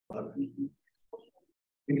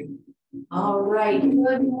All right.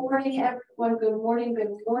 Good morning, everyone. Good morning.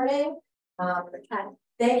 Good morning.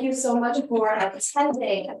 Thank you so much for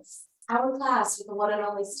attending our class with the one and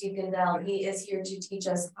only Steve Gundel. He is here to teach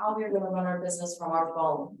us how we're going to run our business from our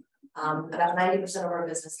phone. About 90% of our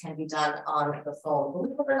business can be done on the phone,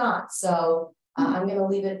 believe it or not. So I'm going to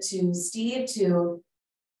leave it to Steve to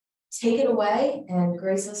take it away and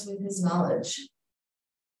grace us with his knowledge.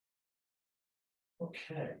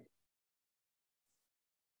 Okay.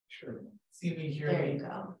 Sure. See me, hear There me. you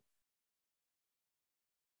go.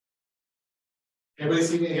 Everybody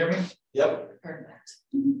see me and hear me? Yep. Perfect.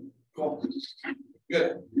 Cool.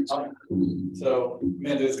 Good. So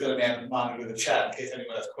Amanda is going to monitor the chat in case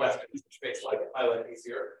anyone has questions, which makes my life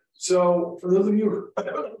easier. So for those of you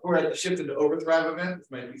who are at the Shift into Overdrive event,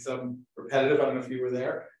 this might be some repetitive. I don't know if you were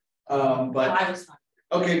there. But I was fine.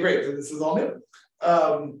 Okay, great. So this is all new.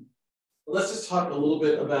 Let's just talk a little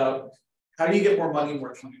bit about how do you get more money,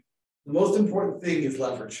 more time. The most important thing is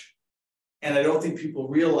leverage. And I don't think people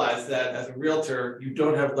realize that as a realtor, you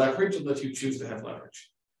don't have leverage unless you choose to have leverage.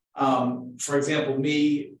 For example,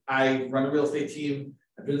 me, I run a real estate team.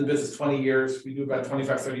 I've been in the business 20 years. We do about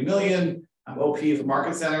 25, 30 million. I'm OP as a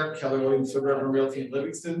market center, Keller Williams Suburban Realty in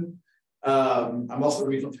Livingston. I'm also the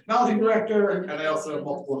regional technology director, and I also have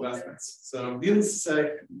multiple investments. So needless to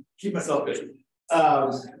say, keep myself busy.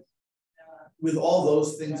 With all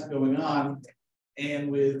those things going on,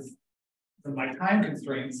 and with my time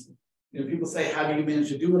constraints, people say, how do you manage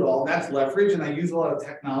to do it all? That's leverage, and I use a lot of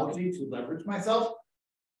technology to leverage myself.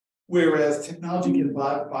 Whereas technology can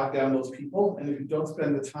bog down those people, and if you don't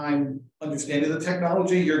spend the time understanding the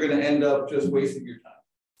technology, you're going to end up just wasting your time.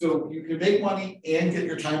 So you can make money and get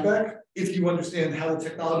your time back if you understand how the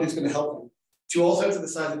technology is going to help you. But you also have to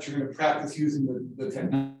decide that you're going to practice using the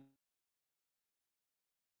technology.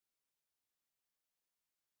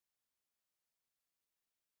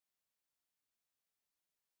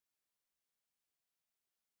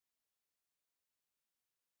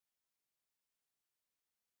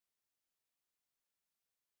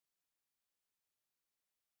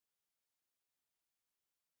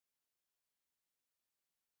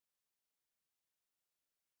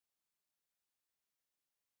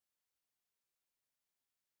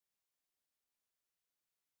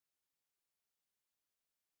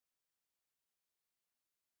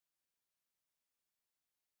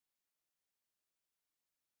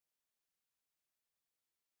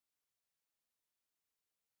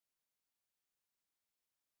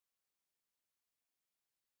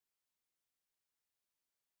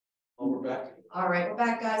 Oh, we're back. All right, we're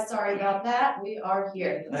back, guys. Sorry about that. We are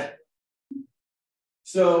here.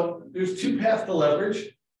 So there's two paths to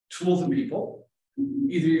leverage: tools and people.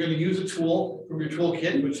 Either you're going to use a tool from your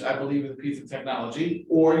toolkit, which I believe is a piece of technology,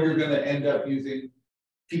 or you're going to end up using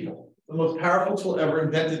people. The most powerful tool ever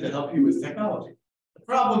invented to help you is technology. The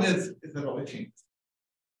problem is it always changes.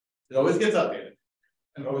 It always gets updated,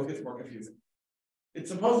 and it always gets more confusing. It's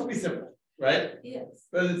supposed to be simple, right? Yes.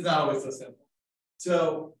 But it's not always so simple.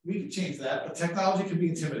 So we can change that, but technology can be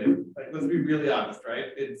intimidating. Like, let's be really honest, right?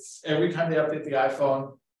 It's every time they update the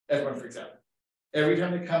iPhone, everyone freaks out. Every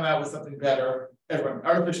time they come out with something better,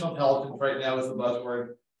 artificial intelligence right now is the buzzword.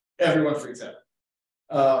 Everyone freaks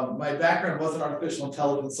out. My background wasn't artificial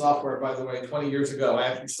intelligence software, by the way. 20 years ago, I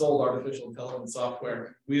actually sold artificial intelligence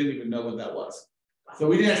software. We didn't even know what that was. So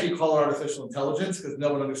we didn't actually call it artificial intelligence because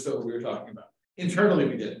no one understood what we were talking about. Internally,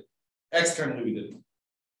 we did. Externally, we didn't.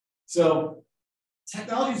 So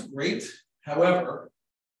technology is great. However,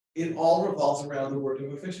 it all revolves around the word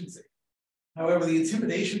of efficiency. However, the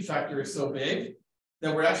intimidation factor is so big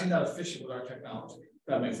that we're actually not efficient with our technology, if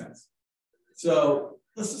that makes sense. So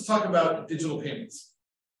let's just talk about digital payments.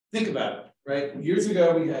 Think about it, right? Years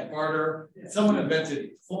ago, we had barter. Someone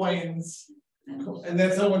invented coins, and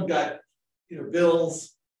then someone got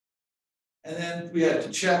bills, and then we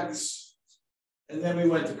had checks, and then we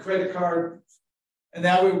went to credit card, and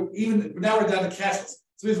now we're down to cashless.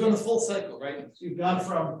 So we've gone the full cycle, right? We've gone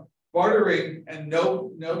from bartering and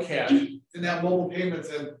no cash to now mobile payments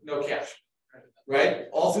and no cash, right?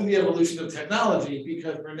 All through the evolution of technology,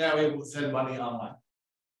 because we're now able to send money online.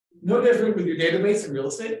 No different with your database in real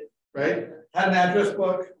estate, right? Had an address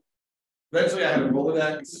book. Eventually, I had a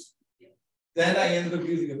Rolodex. Then I ended up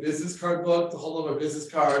using a business card book to hold all my business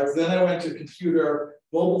cards. Then I went to computer,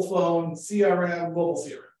 mobile phone, CRM, mobile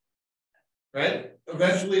CRM, right?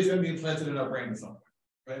 Eventually, it's going to be implanted in our brain at some point,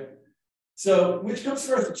 right? So which comes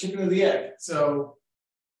first, the chicken or the egg? So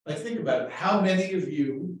like, think about it. How many of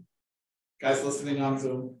you, guys listening on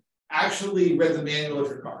Zoom, actually read the manual of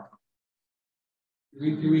your car?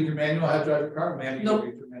 You read your manual how to drive your car? Manual, nope.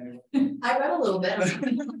 Read your manual. I read a little bit.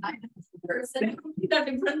 Person, you got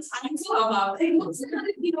different times about it. What's kind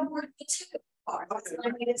of work the two parts. I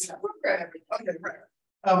mean, it's for everything. Okay,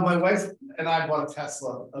 right. My wife and I bought a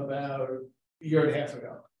Tesla about a year and a half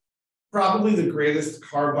ago. Probably the greatest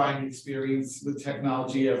car buying experience with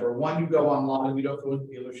technology ever. One, you go online, we don't go into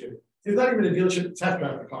the dealership. There's not even a dealership to test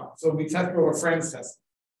drive the car. So we test drove a friend's Tesla.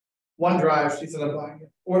 One drive, she said, I'm buying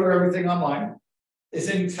it. Order everything online. They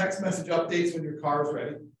send you text message updates when your car is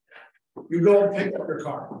ready. You go and pick up your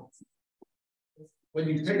car. When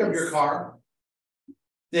you pick up your car,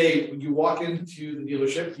 when you walk into the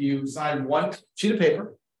dealership, you sign one sheet of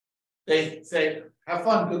paper. They say, have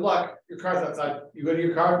fun, good luck. Your car's outside. You go to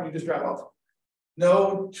your car, you just drive off.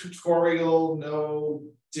 No tutorial, no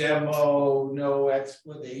demo, no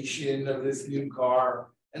explanation of this new car.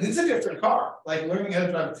 And it's a different car. Like learning how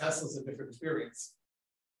to drive a Tesla is a different experience.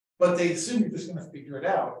 But they assume you're just going to figure it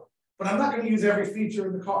out. But I'm not going to use every feature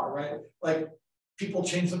in the car, right? Like people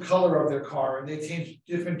change the color of their car and they change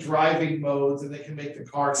different driving modes and they can make the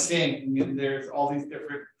car sing. And there's all these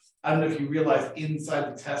different, I don't know if you realize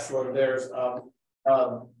inside the Tesla, there's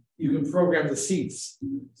you can program the seats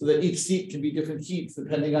so that each seat can be different heats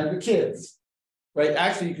depending on your kids, right?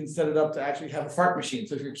 Actually, you can set it up to actually have a fart machine.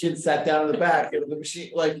 So if your kids sat down in the back of the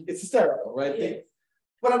machine, like it's hysterical, right? Yeah.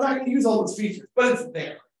 But I'm not going to use all those features, but it's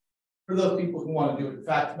there for those people who want to do it. In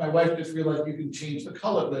fact, my wife just realized you can change the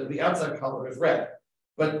color, the outside color is red,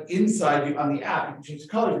 but inside on the app, you can change the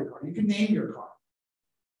color of your car. You can name your car.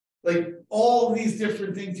 Like all these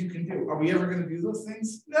different things you can do. Are we ever going to do those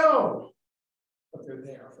things? No. But they're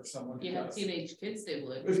there for someone. You have teenage kids, they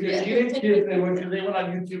would. If you have teenage kids, they went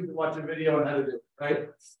on YouTube to watch a video on how to do it, right?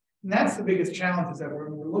 And that's the biggest challenge is that we're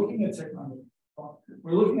looking at technology.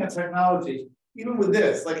 We're looking at technology, even with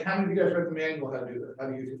this, like how many of you guys read the manual how to do this, how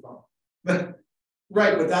to use your phone? But,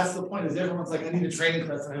 right, but that's the point is everyone's like, I need a training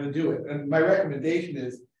class on how to do it. And my recommendation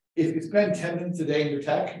is if you spend 10 minutes a day in your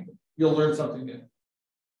tech, you'll learn something new.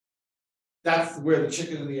 That's where the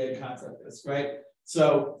chicken and the egg concept is, right?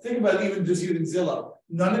 So think about even just using Zillow.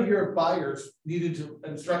 None of your buyers needed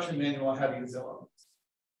an instruction manual on how to use Zillow.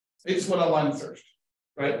 They just went online and searched,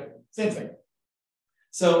 right? Same thing.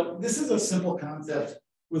 So this is a simple concept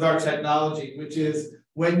with our technology, which is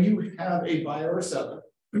when you have a buyer or seller,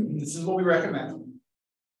 this is what we recommend.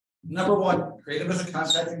 Number one, create them as a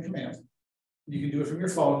contact in command. You can do it from your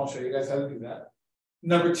phone. I'll show you guys how to do that.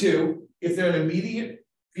 Number two, if they're an immediate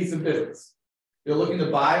piece of business, they're looking to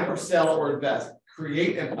buy or sell or invest,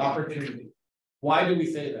 create an opportunity. Why do we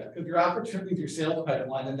say that? Because your opportunity is your sales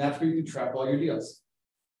pipeline, and that's where you can track all your deals.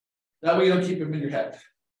 That way you don't keep them in your head.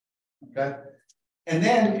 Okay. And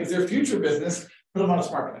then if they're future business, put them on a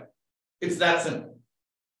smart connect. It's that simple.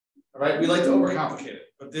 All right. We like to overcomplicate it,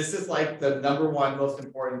 but this is like the number one most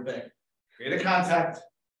important thing. Create a contact.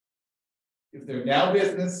 If they're now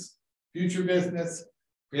business, future business,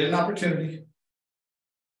 create an opportunity.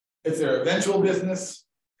 If they're eventual business,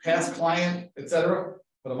 past client, etc.,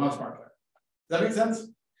 put them on smart connect. Does that make sense?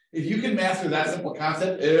 If you can master that simple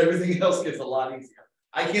concept, everything else gets a lot easier.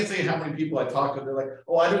 I can't say how many people I talk to, they're like,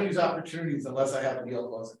 oh, I don't use opportunities unless I have a deal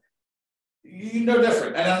closing. You're no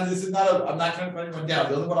different. And this is not I'm not trying to put anyone down.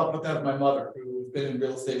 The only one I'll put down is my mother, who's been in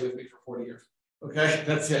real estate with me for 40 years. Okay,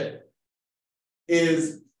 that's it.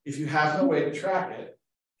 Is if you have no way to track it,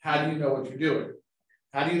 how do you know what you're doing?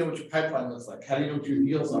 How do you know what your pipeline looks like? How do you know what your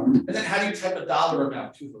deals are? And then how do you type a dollar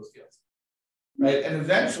amount to those deals? Right. And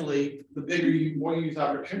eventually, the bigger more you use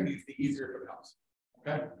opportunities, the easier it becomes.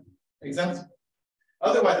 Okay. Make sense?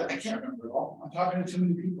 Otherwise, I can't remember it all. I'm talking to too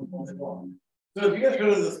many people all day long. So if you guys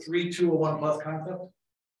go to the 3, 2, or 1 plus concept, all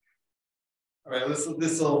right,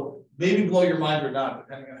 this will maybe blow your mind or not,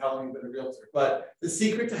 depending on how long you've been a realtor. But the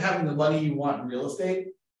secret to having the money you want in real estate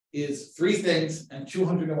is 3 things and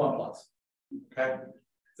 201 plus. Okay.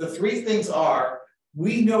 The 3 things are,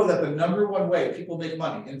 we know that the #1 way people make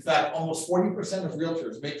money, in fact, almost 40% of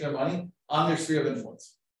realtors make their money on their sphere of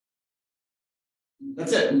influence.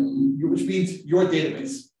 That's it, which means your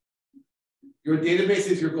database. Your database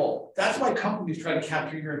is your goal. That's why companies try to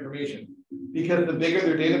capture your information, because the bigger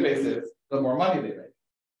their database is, the more money they make.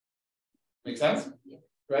 Make sense? Yeah.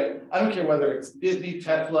 Right? I don't care whether it's Disney,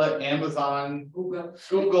 Tesla, Amazon, Google,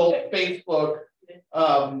 Facebook,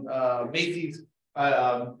 Macy's,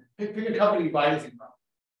 pick a company you buy anything from.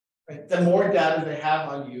 Right? The more data they have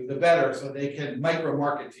on you, the better, so they can micro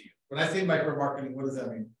market to you. When I say micro marketing, what does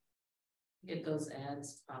that mean? Get those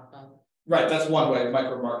ads pop up. Right, that's one way of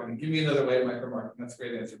micro marketing. Give me another way of micro marketing. That's a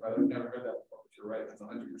great answer, but I've never heard that before. But you're right, that's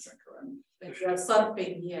 100% correct. Like you're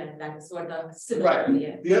surfing here, that's what the right.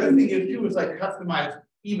 Here. The other thing you do is like customize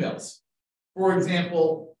emails. For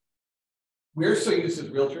example, we're so used as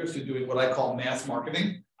realtors to doing what I call mass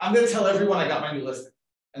marketing. I'm going to tell everyone I got my new listing.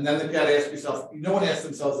 And then they've got to ask yourself, no one asks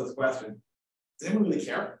themselves this question. Does anyone really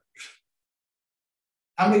care?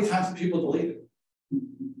 How many times do people delete it?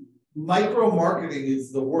 Micro marketing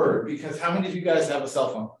is the word, because how many of you guys have a cell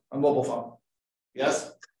phone, a mobile phone?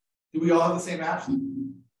 Yes? Do we all have the same apps?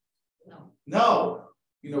 No. No.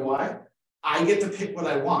 You know why? I get to pick what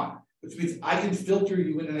I want, which means I can filter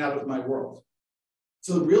you in and out of my world.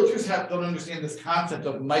 So the realtors don't understand this concept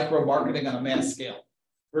of micro marketing on a mass scale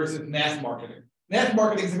versus mass marketing. Mass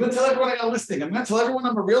marketing is I'm going to tell everyone I got a listing. I'm going to tell everyone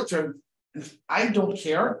I'm a realtor. And if I don't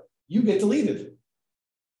care, you get deleted.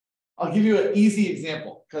 I'll give you an easy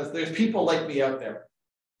example because there's people like me out there.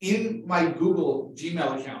 In my Google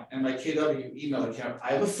Gmail account and my KW email account,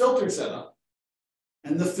 I have a filter set up.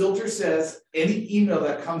 And the filter says any email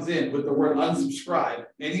that comes in with the word unsubscribe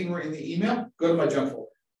anywhere in the email, go to my junk folder.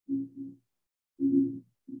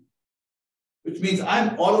 Which means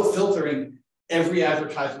I'm auto-filtering every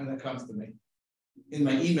advertisement that comes to me in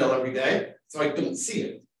my email every day, so I don't see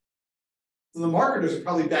it. So the marketers are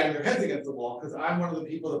probably banging their heads against the wall because I'm one of the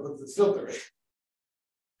people that puts this filter in.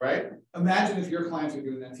 Right? Imagine if your clients are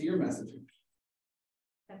doing that to your messaging.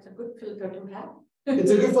 That's a good filter to have.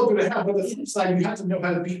 It's a good filter to have, but the flip side, you have to know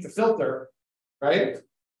how to beat the filter, right?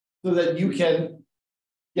 So that you can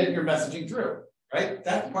get your messaging through, right?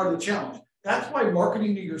 That's part of the challenge. That's why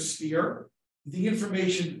marketing to your sphere, the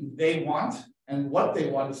information they want and what they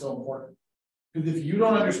want is so important. Because if you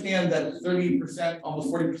don't understand that 30%,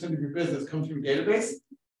 almost 40% of your business comes from your database,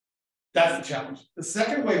 that's the challenge. The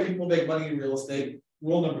second way people make money in real estate,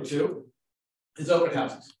 rule number 2, is open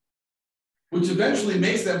houses, which eventually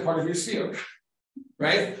makes them part of your sphere,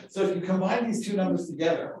 right? So if you combine these two numbers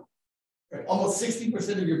together, right, almost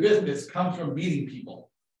 60% of your business comes from meeting people.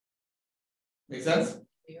 Make sense?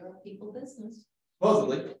 We are a people business.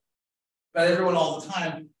 Supposedly, but everyone all the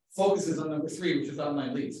time focuses on number 3, which is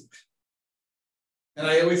online leads. And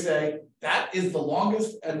I always say that is the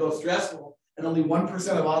longest and most stressful, and only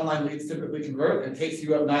 1% of online leads typically convert, and takes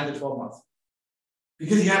you up 9 to 12 months.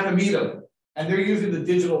 Because you have to meet them, and they're using the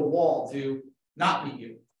digital wall to not meet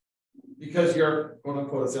you because you're quote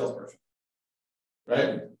unquote a salesperson,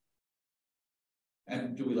 right?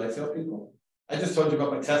 And do we like salespeople? I just told you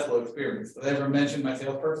about my Tesla experience. Did I ever mention my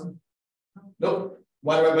salesperson? Nope.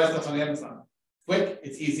 Why do I buy stuff on Amazon? Quick,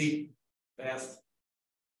 it's easy, fast.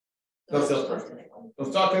 No salesperson.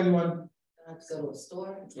 Don't talk to anyone. Let's go to a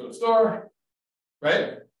store. Let's go to the store,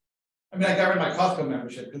 right? I mean, I got rid of my Costco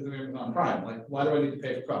membership because of Amazon Prime. Like, why do I need to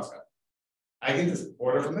pay for Costco? I can just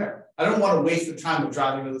order from there. I don't want to waste the time of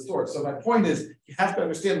driving to the store. So my point is, you have to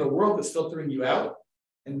understand the world is filtering you out.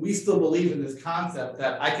 And we still believe in this concept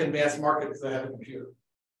that I can mass market because I have a computer.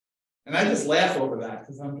 And I just laugh over that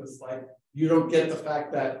because I'm just like, you don't get the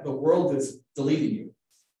fact that the world is deleting you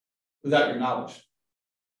without your knowledge.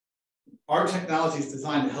 Our technology is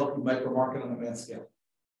designed to help you micro market on a mass scale,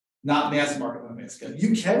 not mass market on a mass scale.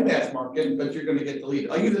 You can mass market, but you're going to get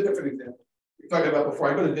deleted. I'll use a different example. We talked about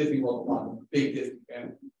before. I go to Disney World a lot. I'm a big Disney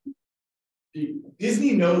fan.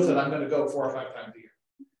 Disney knows that I'm going to go 4 or 5 times a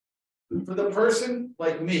year. For the person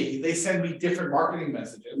like me, they send me different marketing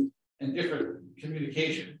messages and different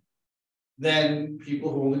communication than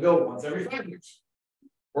people who only go once every 5 years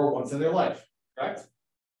or once in their life, correct?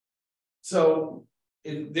 So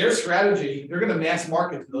in their strategy, they're going to mass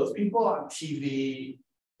market to those people on TV,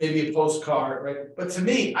 maybe a postcard, right? But to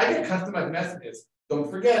me, I get customized messages. Don't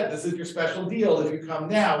forget, this is your special deal. If you come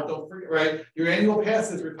now, don't forget, right? Your annual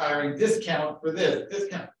pass is retiring, discount for this,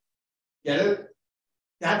 discount. Get it?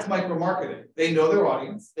 That's micro marketing. They know their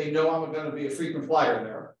audience. They know I'm going to be a frequent flyer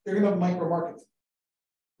there. They're going to micro market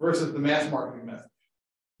versus the mass marketing message.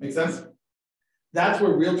 Make sense? That's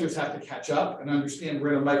where realtors have to catch up and understand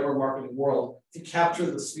we're in a micro marketing world to capture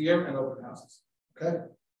the sphere and open houses. Okay.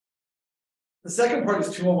 The second part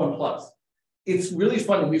is 201 Plus. It's really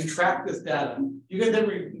funny. We've tracked this data. You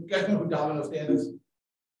guys know who Domino's Dan is?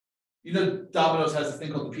 You know, Domino's has a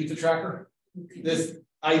thing called the pizza tracker. This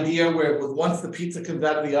idea where once the pizza comes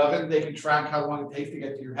out of the oven, they can track how long it takes to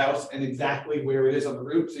get to your house and exactly where it is on the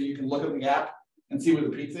route. So you can look at the app and see where the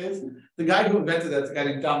pizza is. The guy who invented that is a guy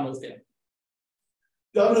named Domino's Dan.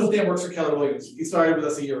 Domino's Dan works for Keller Williams. He started with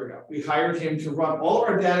us a year ago. We hired him to run all of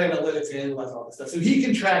our data analytics and analyze all this stuff. So he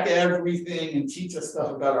can track everything and teach us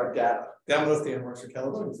stuff about our data. Domino's Dan works for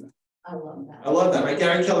Keller Williams now. I love that. I love that, right?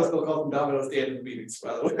 Gary Keller still calls him Domino's Dan in the meetings,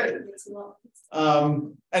 by the way.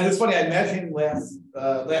 And it's funny, I met him last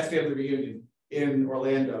family reunion in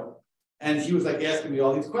Orlando. And he was like asking me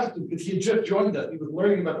all these questions because he had just joined us. He was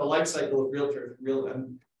learning about the life cycle of realtors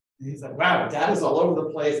and And he's like, wow, data's all over the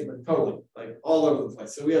place, but totally, like all over the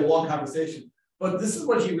place. So we had a long conversation. But this is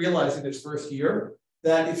what he realized in his first year,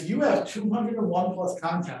 that if you have 201 plus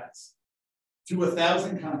contacts to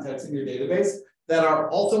 1,000 contacts in your database that are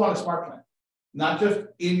also on a smart plan, not just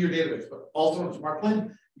in your database, but also on a smart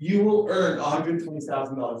plan, you will earn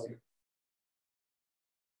 $120,000 a year.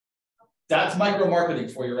 That's micro marketing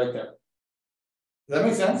for you right there. Does that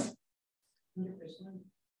make sense? 100%.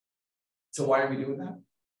 So why are we doing that?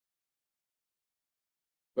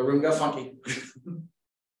 The room got funky.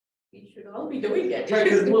 You should all be doing it. Right,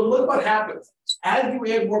 because look what happens. As you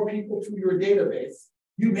add more people to your database,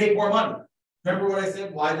 you make more money. Remember what I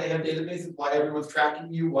said? Why they have databases, why everyone's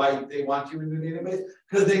tracking you, why they want you in their database?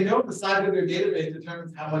 Because they know the size of their database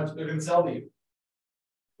determines how much they're going to sell to you.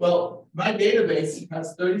 Well, my database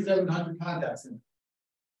has 3,700 contacts in it.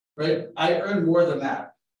 Right? I earn more than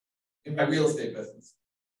that in my real estate business.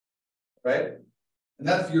 Right? And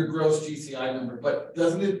that's your gross GCI number. But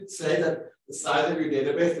doesn't it say that the size of your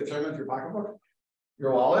database determines your pocketbook,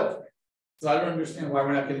 your wallet? So I don't understand why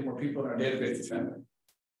we're not getting more people in our database to spend it.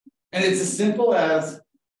 And it's as simple as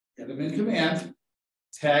get them in command,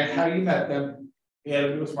 tag how you met them, add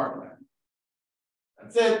them to a smart plan.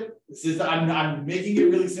 That's it. This is I'm making it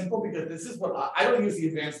really simple because this is what I don't use the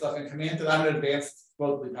advanced stuff in command, and I'm an advanced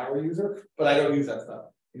supposedly power user, but I don't use that stuff.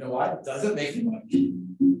 You know why? It doesn't make me money.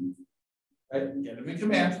 Right? Get them in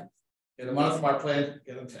command, get them on a smart plan,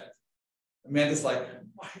 get them tagged. Amanda's like,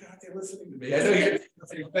 why aren't they listening to me? I know you're the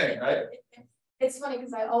same thing, right? It's funny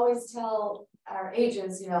because I always tell our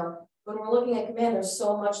agents, you know, when we're looking at command, there's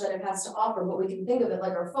so much that it has to offer, but we can think of it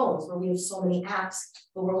like our phones, where we have so many apps,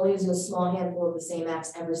 but we're only using a small handful of the same apps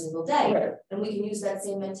every single day. Right. And we can use that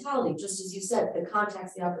same mentality, just as you said, the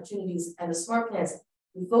contacts, the opportunities, and the smart plans.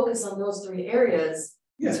 We focus on those three areas.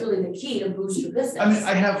 Yeah. It's really the key to boost your business. I mean,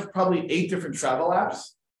 I have probably 8 different travel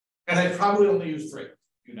apps, and I probably only use 3.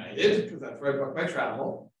 United, because that's where I book my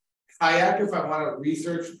travel. Kayak, if I want to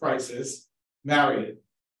research prices. Marriott.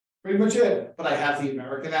 Pretty much it. But I have the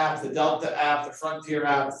American app, the Delta app, the Frontier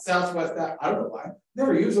app, the Southwest app. I don't know why.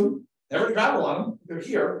 Never use them. Never travel on them. They're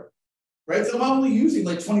here. Right? So I'm only using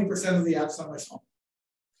like 20% of the apps on my phone.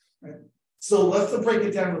 Right? So let's break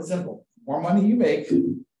it down real simple. The more money you make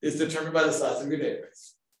is determined by the size of your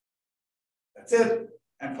database. That's it.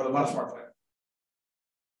 And put them on a smart plan.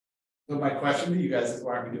 So my question to you guys is,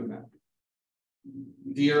 why are we doing that?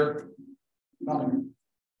 Dear Melanie.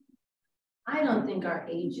 I don't think our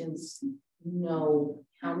agents know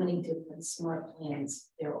how many different smart plans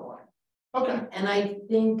there are. Okay. And I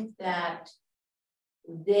think that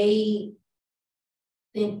they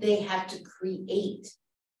think they have to create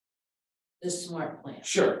the smart plan.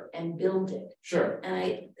 Sure. And build it. Sure.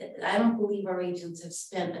 And I don't believe our agents have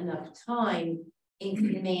spent enough time in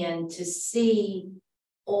command to see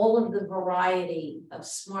all of the variety of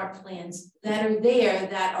smart plans that are there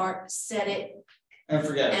that are set it and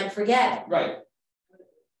forget it. And forget it. Right.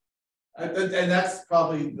 And that's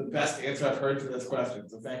probably the best answer I've heard to this question.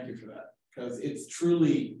 So thank you for that. Because it's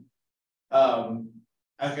truly, like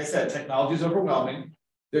I said, technology is overwhelming.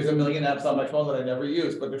 There's a million apps on my phone that I never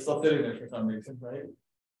use, but they're still sitting there for some reason, right?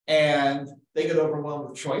 And they get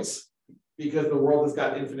overwhelmed with choice because the world has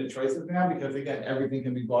got infinite choices now, because again, everything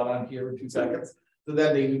can be bought on here in 2 seconds. So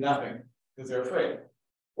then they do nothing because they're afraid.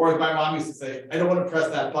 Or as my mom used to say, I don't want to press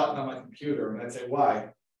that button on my computer. And I'd say, why?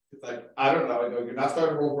 It's like, I don't know. I go, you're not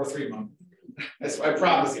starting World War III, Mom. I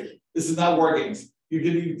promise you. This is not war games.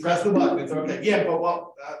 You press the button, it's okay. Yeah, but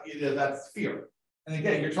well, that's fear. And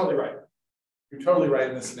again, you're totally right. You're totally right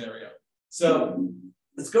in this scenario. So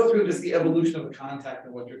let's go through just the evolution of the contact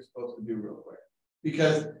and what you're supposed to do real quick.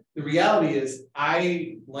 Because the reality is,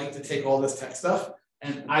 I like to take all this tech stuff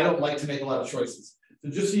and I don't like to make a lot of choices. So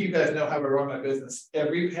just so you guys know how I run my business,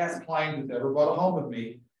 every past client who's ever bought a home with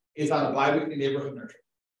me is on a bi-weekly neighborhood nurture.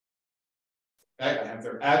 Okay, I have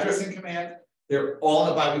their address in command. They're all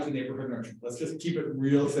in a bi-weekly neighborhood nurture. Let's just keep it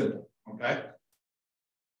real simple, okay?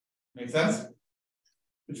 Make sense?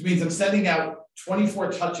 Which means I'm sending out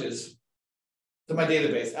 24 touches to my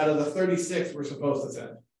database out of the 36 we're supposed to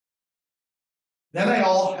send. Then I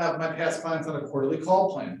all have my past clients on a quarterly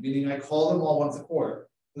call plan, meaning I call them all once a quarter.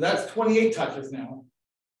 So that's 28 touches now.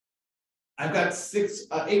 I've got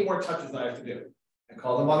 8 more touches that I have to do. I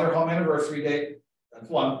call them on their home anniversary date. That's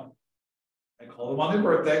 1. I call them on their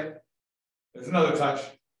birthday. There's another touch.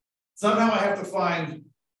 Somehow I have to find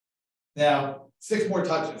now 6 more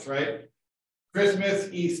touches, right? Christmas,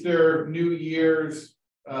 Easter, New Year's,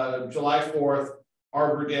 July 4th,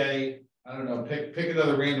 Arbor Day. I don't know, pick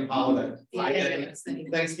another random holiday.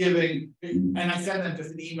 Thanksgiving. And I send them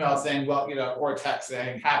just an email saying, well, or a text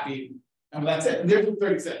saying, happy And that's it. And there's the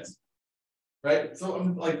 36. Right? So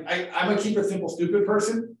I'm like, I'm a keep it simple, stupid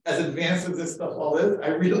person. As advanced as this stuff all is, I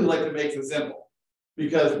really like to make it simple.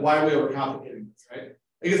 Because why are we overcomplicating this, right?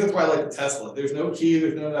 I guess that's why I like the Tesla. There's no key,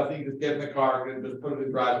 there's no nothing, you just get in the car and just put it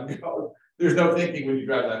in drive and go. There's no thinking when you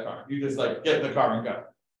drive that car. You just like get in the car and go.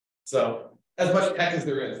 So as much tech as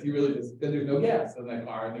there is, you really just, then there's no gas in that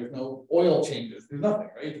car and there's no oil changes, there's nothing,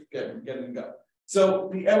 right? You just get in and go. So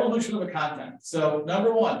the evolution of a content. So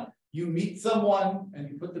number one, you meet someone and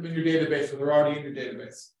you put them in your database, so they're already in your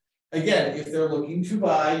database. Again, if they're looking to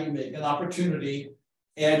buy, you make an opportunity,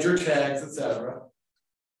 add your tags, etc.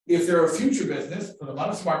 If they're a future business, put them on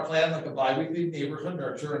a smart plan like a bi-weekly neighborhood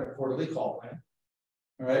nurture and a quarterly call plan.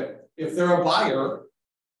 All right. If they're a buyer,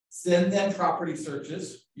 send them property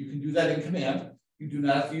searches. You can do that in command. You do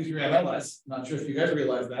not have to use your MLS. I'm not sure if you guys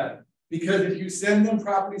realize that. Because if you send them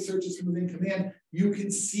property searches from within command, you can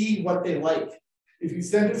see what they like. If you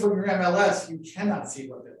send it from your MLS, you cannot see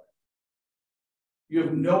what they like. You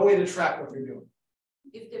have no way to track what they're doing.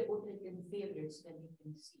 If they put it in favorites, then you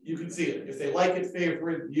can see. You can see it. If they like it,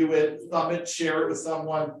 favorite, view it, thumb it, share it with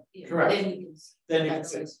someone. Yeah, correct. Then you can see. Then you can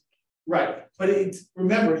see it. Right. But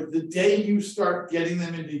remember, the day you start getting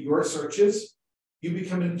them into your searches, you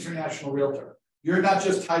become an international realtor. You're not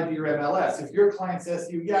just tied to your MLS. If your client says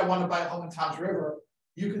to you, yeah, I want to buy a home in Toms River,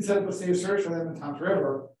 you can set up a saved search for them in Toms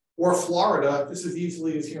River or Florida just as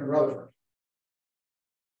easily as here in Rutherford.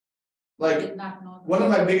 Like one of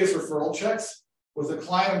my biggest referral checks was a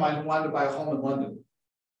client of mine who wanted to buy a home in London.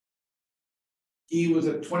 He was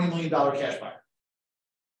a $20 million cash buyer.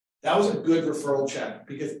 That was a good referral check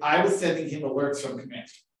because I was sending him alerts from command.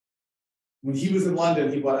 When he was in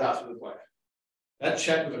London, he bought a house with his wife. That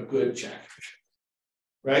check was a good check,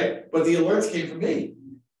 right? But the alerts came from me,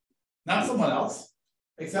 not someone else.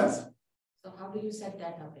 Make sense? So how do you set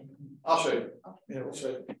that up? I'll show you. Okay. Yeah, we'll show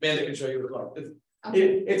you. Amanda can show you as well.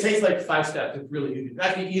 It takes like 5 steps. It's really easy. It's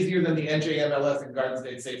actually easier than the NJMLS and Garden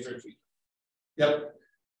State Safe Search feature. Yep.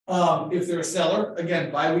 If they're a seller,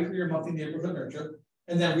 again, bi-weekly or monthly neighborhood nurture,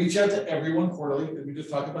 and then reach out to everyone quarterly. Did we just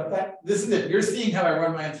talk about that? This is it. You're seeing how I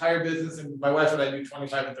run my entire business, and my wife and I do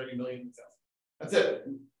 25 and 30 million in sales. That's it.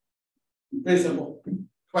 Very simple.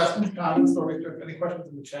 Questions, comments, stories, any questions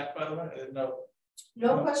in the chat, by the way? I didn't know.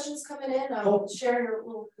 No questions coming in. I'll share your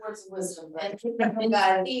little words of wisdom. And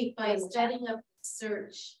by setting up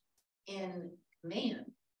search in command,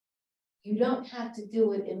 you don't have to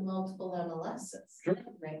do it in multiple MLSs. Sure.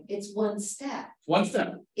 Right? It's one step. One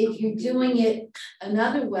step. If you're doing it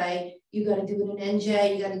another way, you got to do it in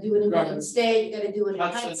NJ, you got to do it in Garden State, you got to do it in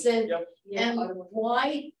Hudson. Yep. And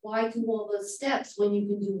why do all those steps when you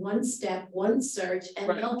can do one step, one search, and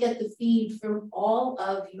right. they'll get the feed from all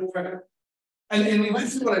of your. Right. And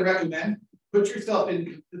this is what I recommend. Put yourself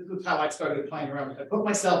in. This is how I started playing around with it. I put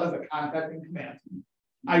myself as a contact in command.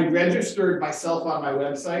 I registered myself on my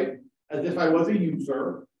website as if I was a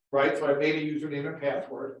user, right? So I made a username and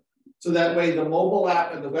password. So that way the mobile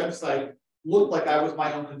app and the website looked like I was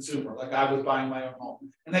my own consumer, like I was buying my own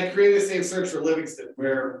home. And I created a saved search for Livingston,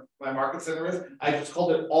 where my market center is. I just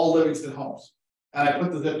called it all Livingston homes. And I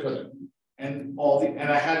put the zip code in. And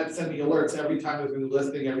I had it send me alerts every time there's a new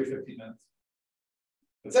listing every 15 minutes.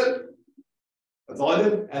 That's it. That's all I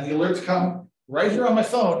did. And the alerts come right here on my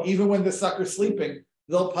phone, even when the sucker's sleeping.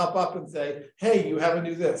 They'll pop up and say, hey, you haven't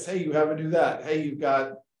do this. Hey, you haven't do that. Hey, you've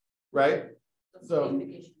got, right? So,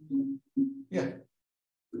 yeah,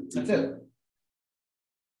 that's it.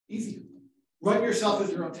 Easy. Run yourself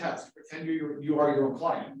as your own test. Pretend you are your own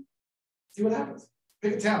client. See what happens.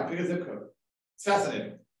 Pick a town, pick a zip code. It's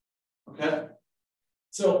fascinating. Okay.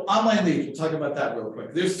 So online leads, we'll talk about that real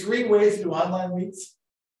quick. There's 3 ways to do online leads.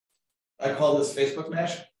 I call this Facebook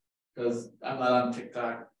Mesh because I'm not on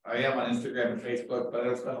TikTok. I am on Instagram and Facebook, but I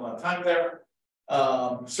don't spend a lot of time there.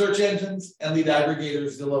 Search engines and lead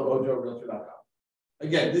aggregators, Zillow, Ojo, Realtor.com.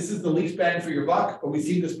 Again, this is the least bang for your buck, but we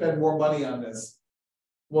seem to spend more money on this.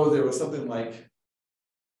 Well, there was something like,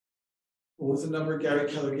 what was the number Gary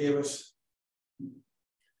Keller gave us?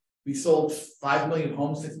 We sold 5 million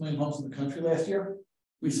homes, 6 million homes in the country last year.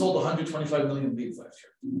 We sold 125 million leads last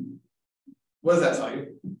year. What does that tell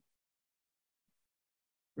you?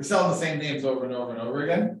 We're selling the same names over and over and over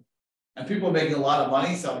again. And people are making a lot of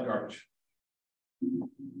money selling garbage.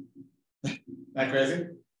 That crazy?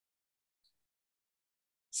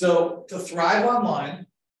 So to thrive online,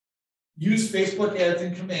 use Facebook ads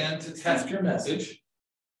in command to test your message.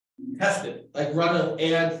 Test it. Like run an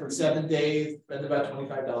ad for 7 days, spend about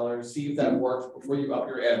 $25, see if that works before you up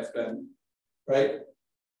your ad spend. Right?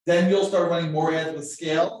 Then you'll start running more ads with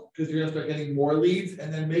scale because you're going to start getting more leads,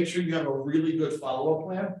 and then make sure you have a really good follow-up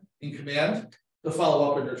plan in command to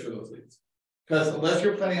follow up and nurture those leads. Because unless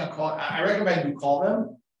you're planning on calling, I recommend you call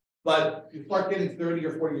them, but if you start getting 30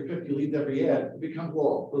 or 40 or 50 leads every year, it becomes a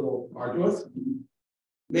little arduous.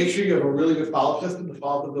 Make sure you have a really good follow-up system to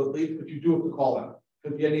follow up with those leads, but you do have to call them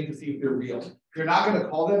because you need to see if they're real. If you're not going to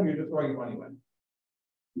call them, you're just throwing your money away.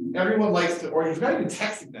 Everyone likes to, or you're not even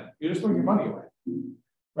texting them, you're just throwing your money away.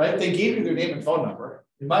 Right? They gave you their name and phone number.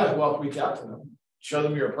 You might as well reach out to them, show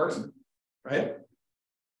them you're a person, right?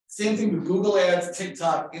 Same thing with Google Ads,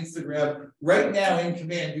 TikTok, Instagram. Right now in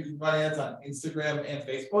Command, you can run ads on Instagram and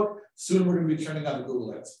Facebook. Soon we're going to be turning on the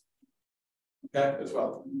Google Ads. Okay, as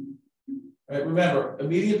well. Right, remember,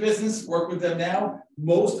 immediate business, work with them now.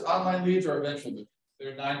 Most online leads are eventual business.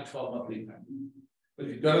 They're 9 to 12 month lead time. But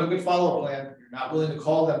if you don't have a good follow-up plan, you're not willing to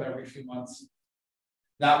call them every few months,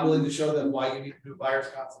 not willing to show them why you need to do buyer's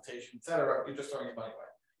consultation, etc., you're just throwing your money away.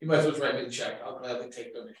 You might as well just write me the check. I'll gladly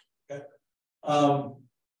take donation. Okay.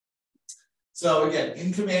 So again,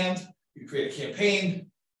 in Command, you create a campaign,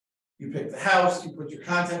 you pick the house, you put your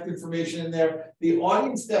contact information in there. The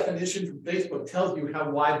audience definition from Facebook tells you how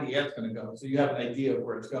wide the ad's going to go, so you have an idea of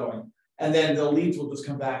where it's going. And then the leads will just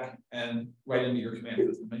come back and right into your Command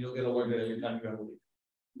system, and you'll get alerted every time you have a lead.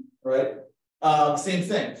 All right. Same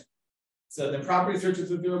thing. Send them property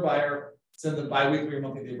searches if they're a buyer. Send them bi-weekly or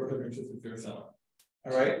monthly neighborhood searches if they're a seller.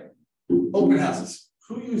 All right. Open houses.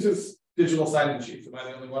 Who uses digital sign-in sheets? Am I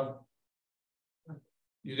the only one?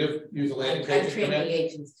 You do use a landing page. I train the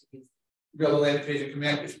agents to use. Build a landing page in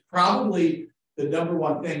Command. It's probably the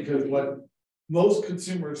 #1 thing, because what most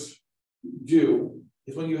consumers do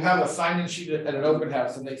is when you have a sign-in sheet at an open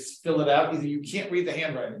house and they fill it out, either you can't read the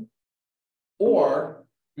handwriting, or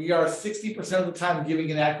we are 60% of the time giving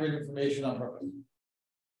inaccurate information on purpose.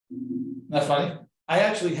 Isn't that funny? I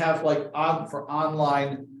actually have for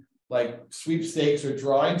online sweepstakes or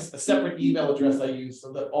drawings, a separate email address I use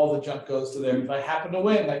so that all the junk goes to there. If I happen to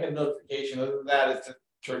win, I get a notification. Other than that, it's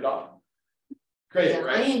turned off. Crazy, Yeah,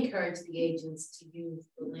 right? I encourage the agents to use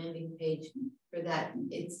the landing page for that.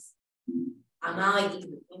 I'm not like,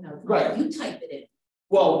 Right. You type it in.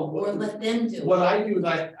 Well, Or let them do it. what I do is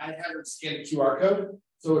I have them scan a QR code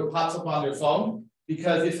so it pops up on their phone,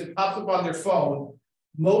 because if it pops up on their phone,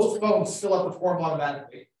 most phones fill out the form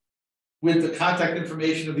automatically with the contact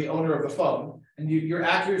information of the owner of the phone, and your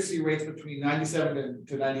accuracy rates between 97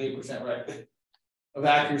 to 98% right of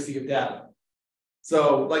accuracy of data.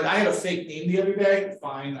 So I had a fake name the other day,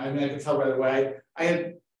 fine, I mean I could tell right away.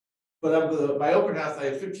 But of my open house, I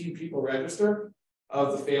had 15 people register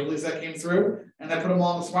of the families that came through, and I put them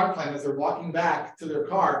all on the smart plan as they're walking back to their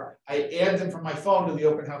car. I add them from my phone to the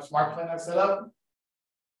open house smart plan I've set up.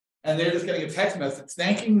 And they're just getting a text message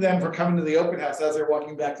thanking them for coming to the open house as they're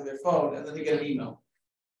walking back to their phone, and then they get an email.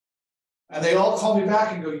 And they all call me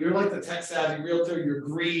back and go, "You're like the tech savvy realtor, you're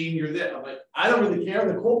green, you're this." I'm like, I don't really care.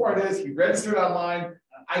 The cool part is he registered online,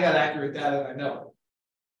 I got accurate data and I know it.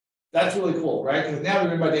 That's really cool, right? Because now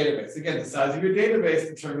they're in my database. Again, the size of your database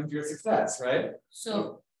determines your success, right?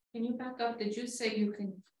 So can you back up? Did you say you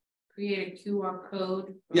can create a QR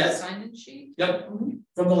code for Yes. a sign-in sheet? Yep,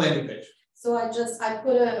 from the landing page. So I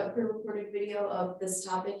put a pre-recorded video of this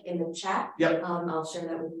topic in the chat. Yep. I'll share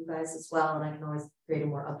that with you guys as well, and I can always create a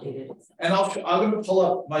more updated. And I'm going to pull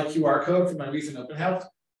up my QR code from my recent open house,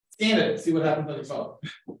 scan it, see what happens on your phone.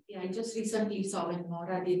 Yeah, I just recently saw when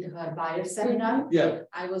Maura did her buyer seminar. Yeah.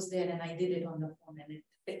 I was there and I did it on the phone, and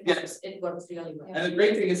it works really well. And the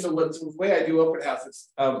great thing is, so the way I do open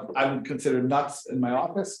houses, I'm considered nuts in my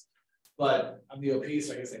office, but I'm the OP,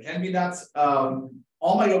 so I guess I can be nuts.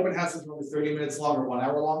 All my open houses are only 30 minutes long or 1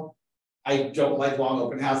 hour long. I don't like long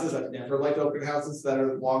open houses. I've never liked open houses that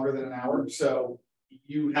are longer than an hour. So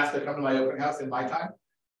you have to come to my open house in my time.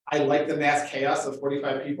 I like the mass chaos of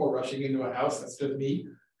 45 people rushing into a house. That's just me.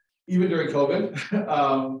 Even during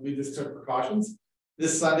COVID, we just took precautions.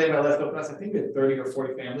 This Sunday, my last open house, I think we had 30 or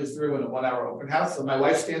 40 families through in a 1 hour open house. So my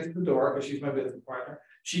wife stands at the door because she's my business partner.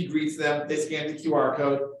 She greets them. They scan the QR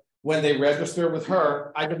code. When they register with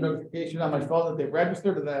her, I get a notification on my phone that they've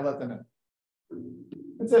registered, and then I let them in.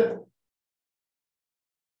 That's it.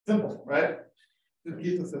 Simple, right? Just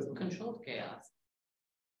keep the system. Controlled chaos.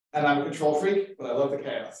 And I'm a control freak, but I love the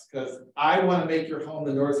chaos because I want to make your home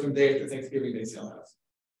the Nordstrom day after Thanksgiving Day sale house.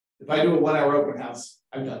 If I do a 1 hour open house,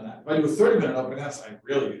 I've done that. If I do a 30-minute open house, I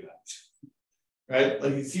really do that. Right?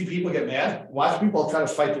 Like you see people get mad. Watch people try to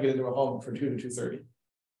fight to get into a home for 2 to 2:30.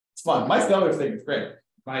 It's fun. My seller thing is great.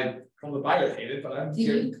 My buyers hate it, but I'm Do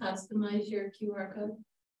here. you customize your QR code?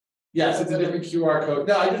 Yes, it's a different QR code.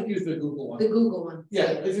 No, I just use the Google one. The Google one. Yeah,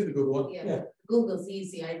 I use the Google one. Yeah. Yeah. Google's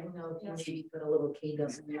easy, I don't know if you maybe put a little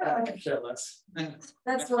KW. I can share less.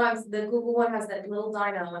 That's what I was, the Google one has that little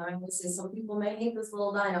dino, and I would say some people may hate this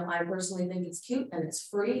little dino. I personally think it's cute and it's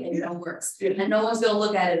free and it works. Yeah. And no one's gonna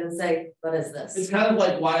look at it and say, what is this? It's kind of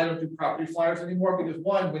like why I don't do property flyers anymore, because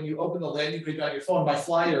one, when you open the landing page on your phone, my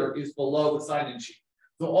flyer is below the sign-in sheet.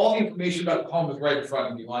 So all the information about the home is right in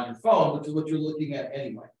front of you on your phone, which is what you're looking at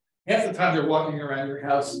anyway. Half the time they're walking around your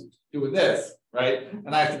house doing this, right?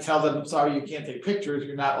 And I have to tell them, I'm sorry, you can't take pictures,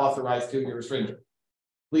 you're not authorized to, you're a stranger.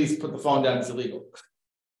 Please put the phone down, it's illegal.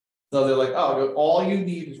 So they're like, oh, all you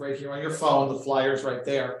need is right here on your phone, the flyer's right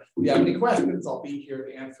there. If you have any questions, I'll be here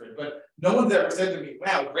to answer it. But no one's ever said to me,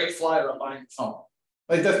 wow, great flyer, I'm buying this home.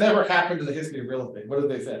 Like that's never happened in the history of real estate. What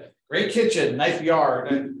did they say? Great kitchen, nice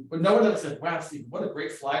yard. But no one ever said, wow, Steve, what a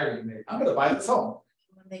great flyer you made. I'm gonna buy this home.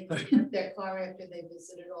 When they pick up their car after they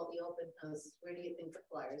visited all the open houses, where do you think the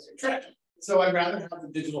flyers are going? So I'd rather have the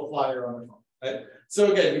digital flyer on the phone, right?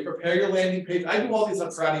 So again, you prepare your landing page. I do all these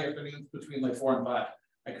on Friday afternoons between like 4 and 5.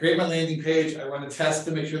 I create my landing page. I run a test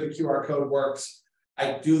to make sure the QR code works.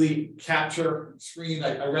 I do the capture screen.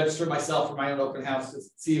 I register myself for my own open house to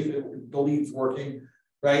see if the lead's working,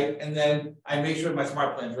 right? And then I make sure my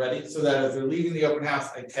smart plan's ready so that as they're leaving the open house,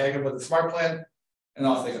 I tag them with the smart plan and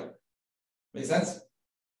off they go. Make sense?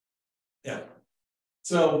 Yeah.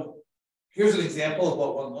 So here's an example of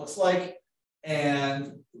what one looks like. And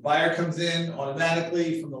the buyer comes in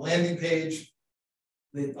automatically from the landing page.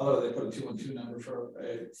 They put a 212 number for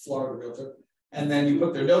a Florida realtor. And then you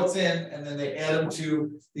put their notes in, and then they add them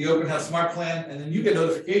to the open house smart plan, and then you get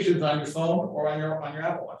notifications on your phone or on your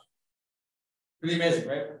Apple Watch. Pretty amazing,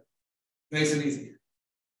 right? Makes it easy.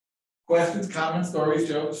 Questions, comments, stories,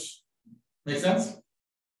 jokes. Make sense?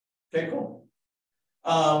 Okay, cool.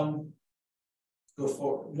 Go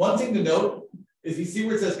forward. One thing to note is you see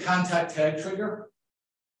where it says contact tag trigger.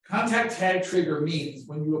 Contact tag trigger means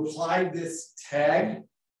when you apply this tag,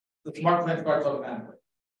 the smart plan starts automatically.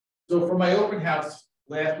 So for my open house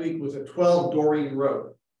last week was a 12 Doreen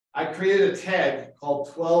Road. I created a tag called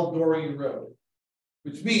 12 Doreen Road,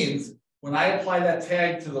 which means when I apply that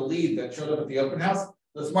tag to the lead that showed up at the open house,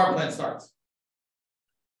 the smart plan starts.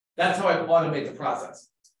 That's how I automate the process.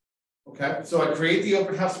 Okay, so I create the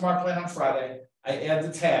open house smart plan on Friday. I add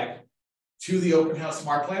the tag to the open house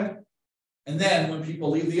smart plan. And then when people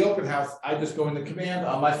leave the open house, I just go into command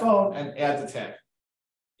on my phone and add the tag.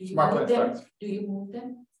 Smart plan starts. Do you move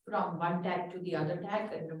them from one tag to the other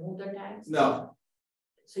tag and remove the tags? No.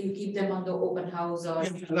 So you keep them on the open house or? Yeah,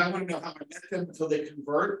 because I want to know how I met them until they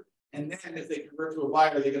convert. And then if they convert to a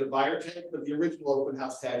buyer, they get a buyer tag, but the original open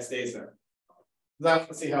house tag stays there. I want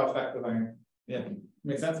to see how effective I am. Yeah,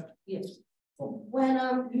 make sense? Yes. Cool.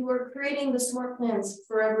 When you were creating the smart plans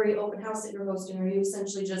for every open house that you're hosting, are you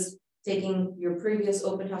essentially just taking your previous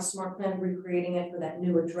open house smart plan, recreating it for that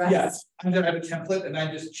new address? Yes, I'm gonna have a template and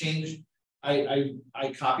I just change, I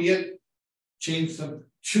copy it, change some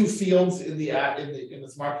 2 fields in the app in the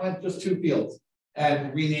smart plan, just 2 fields,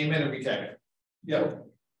 and rename it and retag it. Yep,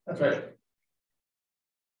 that's right.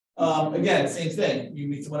 Again, same thing. You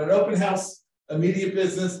meet someone at open house, immediate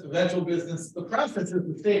business, eventual business. The process is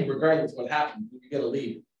the same regardless of what happens when you get a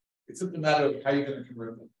lead. It's just a matter of how you're going to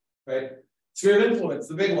convert them, right? Sphere of influence,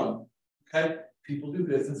 the big one. Okay, people do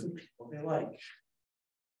business with people they like.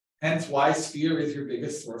 Hence why sphere is your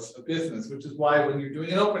biggest source of business, which is why when you're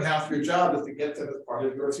doing an open house, your job is to get them as part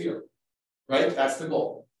of your sphere, right? That's the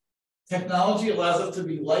goal. Technology allows us to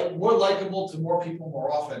be more likable to more people more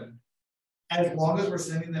often, as long as we're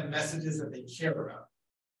sending them messages that they care about,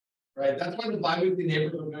 right? That's why the bi-weekly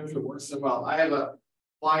neighborhood nurture works so well. I have a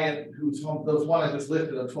client whose home, those one I just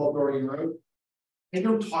listed on 12 Doreen Road. I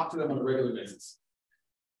don't talk to them on a regular basis.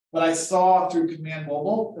 But I saw through Command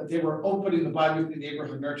Mobile that they were opening the bi-weekly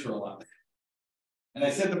neighborhood nurture a lot. And I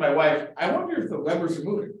said to my wife, I wonder if the Webbers are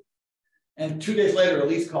moving. And 2 days later,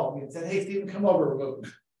 Elise called me and said, hey, Stephen, come over, we're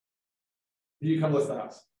moving. You come list the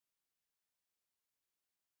house.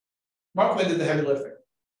 Mark Lynn did the heavy lifting,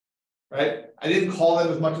 right? I didn't call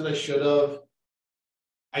them as much as I should have.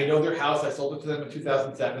 I know their house, I sold it to them in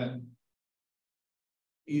 2007.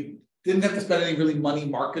 You didn't have to spend any really money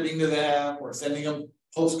marketing to them or sending them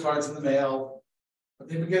postcards in the mail, but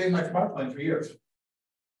they've been getting my smart plan for years.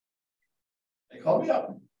 They called me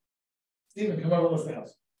up. Stephen, come over and list the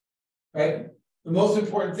house, right? The most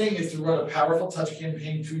important thing is to run a powerful touch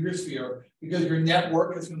campaign to your sphere because your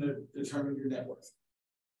network is going to determine your net worth.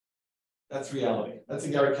 That's reality. That's a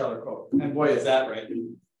Gary Keller quote. And boy, is that right.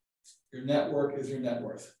 Your network is your net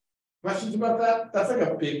worth. Questions about that? That's like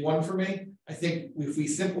a big one for me. I think if we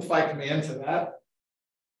simplify command to that,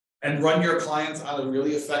 and run your clients on a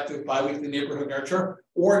really effective bi-weekly neighborhood nurture,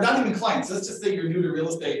 or not even clients, let's just say you're new to real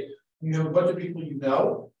estate, and you have a bunch of people you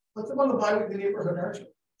know, put them on the bi-weekly neighborhood nurture.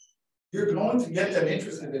 You're going to get them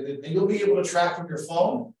interested in it, and you'll be able to track from your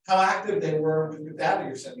phone how active they were with the data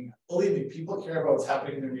you're sending out. Believe me, people care about what's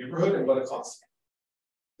happening in their neighborhood and what it costs.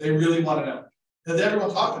 They really want to know. Because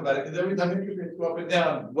everyone talks about it, because every time interest rates go up and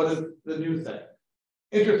down, what does the news say?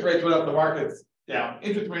 Interest rates went up, the market's down.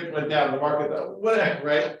 Interest rates went down, the market's up. Whatever,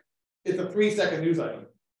 right? It's a 3-second news item.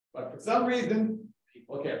 But for some reason,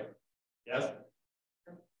 people care. Yes?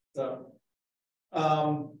 So,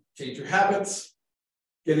 change your habits.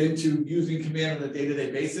 Get into using command on a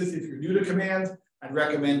day-to-day basis. If you're new to command, I'd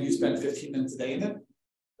recommend you spend 15 minutes a day in it.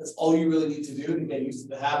 That's all you really need to do to get used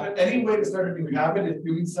to the habit. Any way to start a new habit is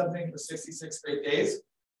doing something for 66 straight days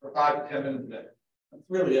for 5 to 10 minutes a day. That's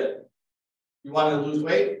really it. You want to lose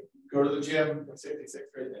weight? Go to the gym for 66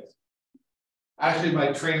 straight days. Actually,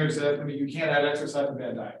 my trainer said to me, you can't add exercise to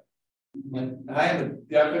bad diet. And I am a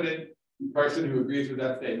definite person who agrees with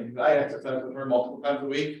that statement, because I exercise with her multiple times a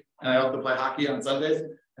week, and I also play hockey on Sundays,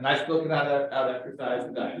 and I still cannot out exercise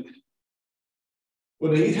and diet.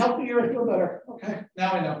 When I eat healthier, I feel better. Okay,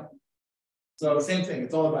 now I know. So same thing,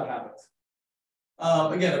 it's all about habits.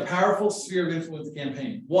 Again, a powerful sphere of influence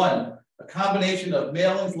campaign. 1, a combination of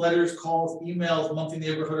mailings, letters, calls, emails, monthly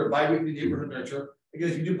neighborhood, or bi-weekly neighborhood nurture. Again,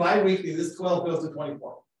 if you do bi-weekly, this 12 goes to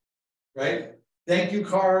 24, right? Thank you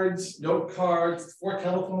cards, note cards, 4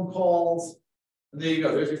 telephone calls, and there you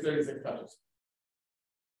go, there's your 36 touches.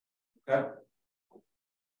 Okay.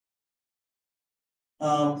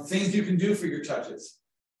 Things you can do for your touches.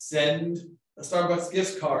 Send a Starbucks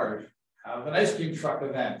gift card, have an ice cream truck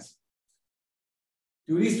event,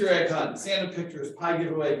 do an Easter egg hunt, Santa pictures, pie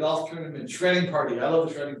giveaway, golf tournament, shredding party. I love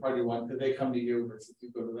the shredding party one because they come to you versus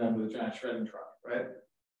you go to them with a giant shredding truck, right?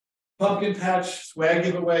 Pumpkin patch, swag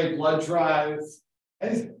giveaway, blood drive,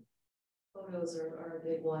 anything. Photos are a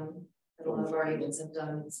big one that a lot of our agents have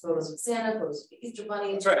done. It's photos with Santa, photos with the Easter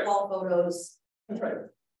Bunny, That's right. fall photos. That's right.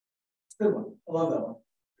 It's a good one. I love that one.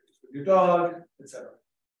 With your dog, etc.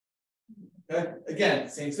 Okay. Again,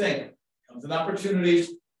 same thing. Comes an opportunity,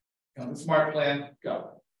 comes a smart plan,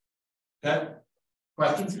 go. Okay.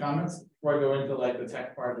 Questions, comments before I go into like the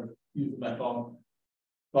tech part of using my phone.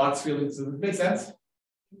 Thoughts, feelings, does it make sense?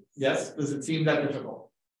 Yes. Does it seem that difficult?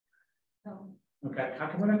 No. Okay. How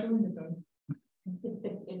come we're not doing it then?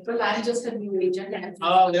 Well, I'm just a new agent.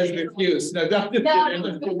 Oh, there's an excuse. No, don't. But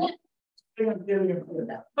I'm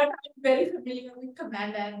very familiar with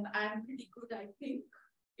command and I'm pretty good, I think.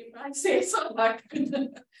 If I say so, but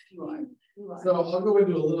You are. So I'll go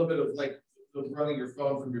into a little bit of like running your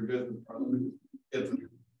phone from your business. It's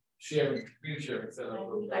sharing, screen sharing.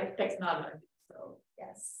 like technology. So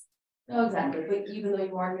yes. No, exactly. But even though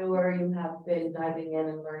you are newer, you have been diving in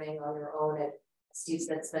and learning on your own. And Steve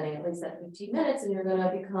said spending at least that 15 minutes, and you're going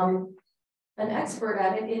to become an expert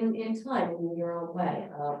at it in time in your own way.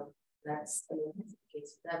 That's the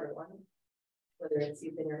case with everyone. Whether it's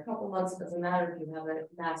you've been here a couple months, it doesn't matter if you haven't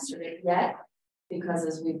mastered it yet, because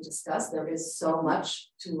as we've discussed, there is so much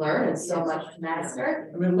to learn and so much to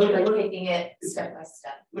master. I mean, Look look, like taking it step by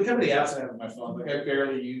step. look how many apps I have on my phone. Like I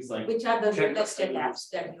barely use like. Which are the Check. latest apps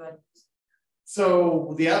that you are?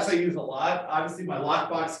 So the apps I use a lot, obviously my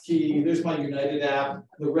lockbox key, there's my United app,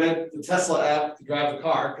 the Tesla app to drive the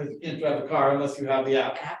car, because you can't drive a car unless you have the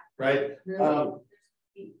app, right? There's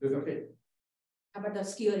okay. How about the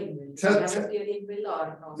steering wheel? Te- You have a steering wheel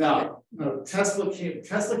or No, Tesla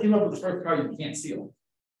came up with the first car you can't steal.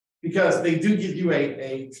 Because they do give you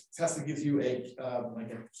Tesla gives you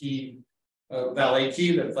like a key, valet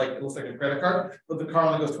key that's like, it looks like a credit card, but the car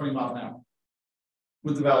only goes 20 miles an hour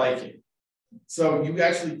with the valet key. So you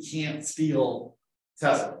actually can't steal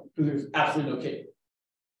Tesla because there's absolutely no key.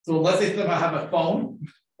 So unless they somehow have my phone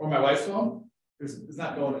or my wife's phone, it's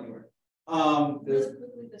not going anywhere.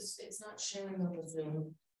 It's not sharing on the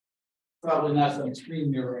Zoom. Probably not some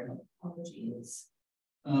screen mirroring. Apologies.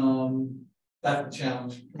 That's the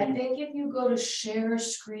challenge. I think if you go to share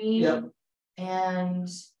screen. Yep. And.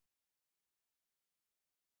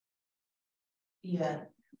 Yeah.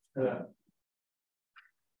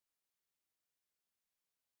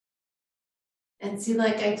 And see,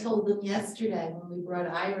 like I told them yesterday when we brought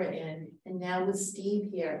Ira in, and now with Steve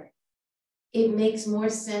here, it makes more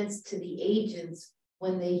sense to the agents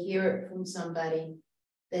when they hear it from somebody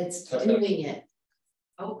that's doing it.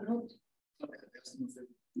 Oh, no.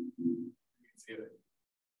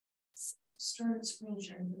 Start screen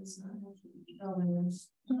sharing, but it's not showing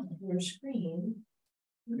your screen.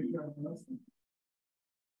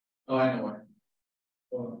 Oh, I know why.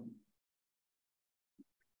 Hold on.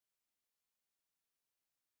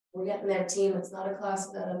 We're getting there, team. It's not a class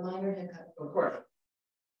without a minor hiccup. Of course.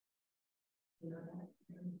 You know that.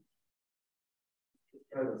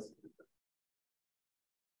 Try this.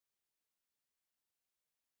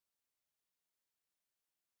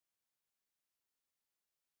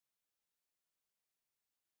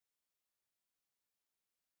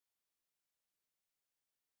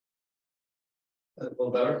 That's a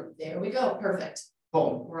little better. There we go. Perfect.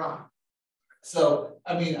 Boom. We're on. So,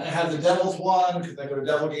 I mean, I have the Devils one because I go to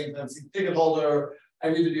Devil games and I'm season ticket holder. I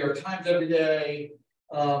read the New York Times every day.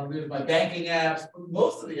 There's my banking apps.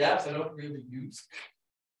 Most of the apps I don't really use.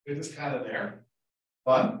 They're just kind of there.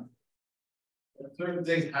 Fun. Certain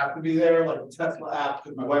things have to be there, like the Tesla app,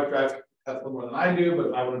 because my wife drives Tesla more than I do,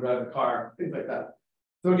 but I want to drive the car, things like that.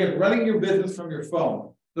 So again, running your business from your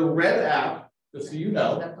phone. The red app, just so you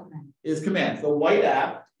know, is Commands. The white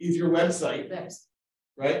app is your website. Next.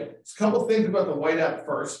 Right? So a couple things about the white app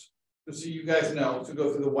first, just so you guys know, to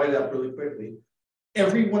go through the white app really quickly.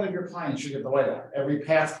 Every one of your clients should get the white app. Every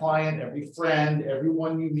past client, every friend,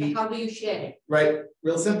 everyone you meet. How do you share it? Right?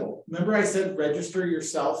 Real simple. Remember I said register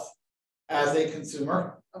yourself as a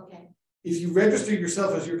consumer? Okay. If you register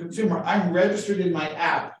yourself as your consumer, I'm registered in my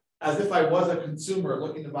app as if I was a consumer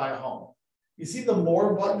looking to buy a home. You see the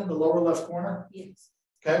more button in the lower left corner? Yes.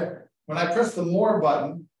 Okay. When I press the more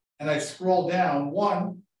button, and I scroll down,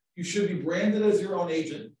 one, you should be branded as your own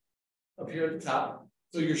agent up here at the top.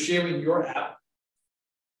 So you're sharing your app.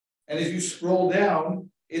 And as you scroll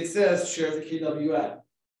down, it says share the KW app.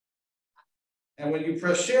 And when you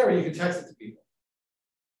press share, you can text it to people.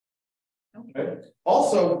 Okay.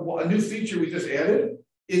 Also, a new feature we just added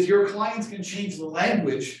is your clients can change the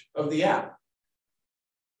language of the app.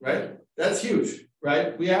 Right? That's huge,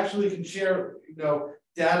 right? We actually can share,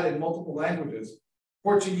 data in multiple languages.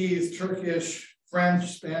 Portuguese, Turkish, French,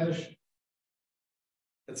 Spanish,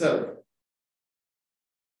 etc.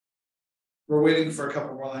 We're waiting for a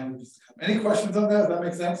couple more languages to come. Any questions on that? Does that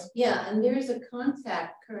make sense? Yeah, and there's a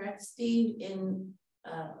contact, correct, Steve, in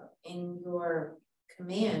your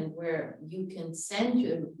command where you can send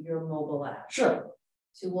your mobile app Sure.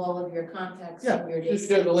 to all of your contacts. Yeah, in your just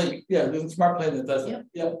share the link. Yeah, there's a smart plan that does it.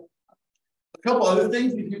 Yep. A couple other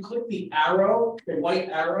things, if you click the arrow, the white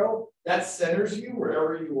arrow, that centers you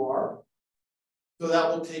wherever you are. So that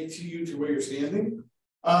will take you to where you're standing.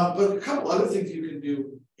 But a couple other things you can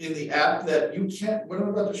do in the app that you can't, what I'm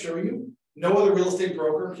about to show you, no other real estate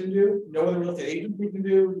broker can do, no other real estate agency can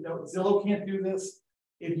do, no Zillow can't do this.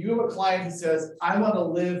 If you have a client who says, I want to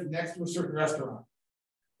live next to a certain restaurant,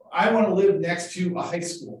 I want to live next to a high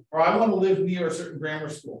school, or I want to live near a certain grammar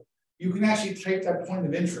school, you can actually type that point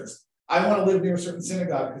of interest. I want to live near a certain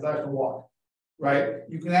synagogue because I have to walk, right?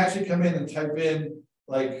 You can actually come in and type in,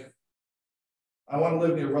 like, I want to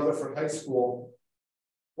live near Rutherford High School.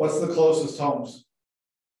 What's the closest homes?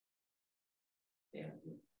 Yeah.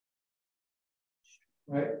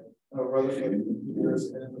 Right? Oh, Rutherford.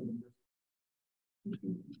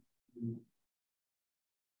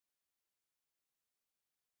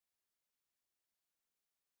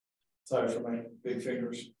 Sorry for my big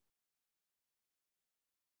fingers.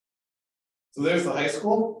 So there's the high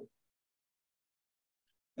school.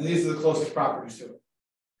 And these are the closest properties to it.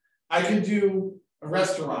 I can do a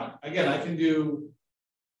restaurant. Again, I can do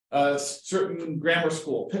a certain grammar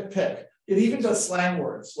school, pick. It even does slang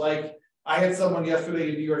words. Like I had someone yesterday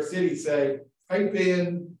in New York City say, type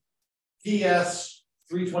in PS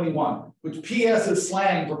 321, which PS is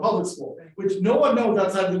slang for public school, which no one knows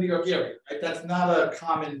outside of the New York area, right? That's not a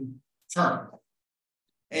common term.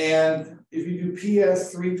 And if you do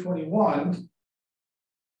PS 321,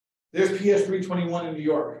 there's PS 321 in New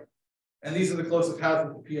York. And these are the closest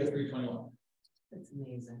houses to PS 321. That's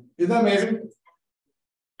amazing. Isn't that amazing?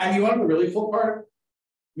 And you want the really cool part?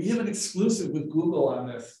 We have an exclusive with Google on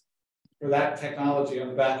this for that technology on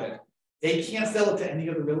the back end. They can't sell it to any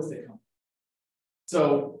other real estate company.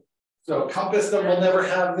 So Compass will never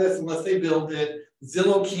have this unless they build it.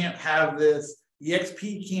 Zillow can't have this.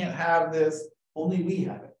 EXP can't have this. Only we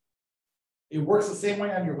have it. It works the same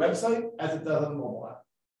way on your website as it does on the mobile app.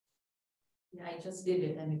 Yeah, I just did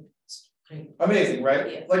it and it's great. Amazing, right?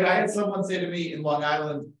 Yes. Like I had someone say to me in Long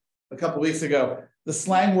Island a couple weeks ago, the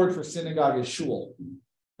slang word for synagogue is shul,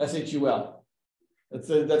 S-H-U-L. That's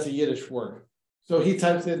a Yiddish word. So he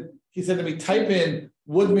said to me, type in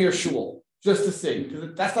Woodmere Shul, just to see,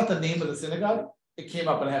 because that's not the name of the synagogue. It came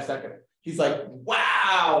up in a half second. He's like,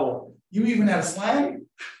 wow, you even have slang?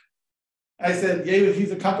 I said, yeah,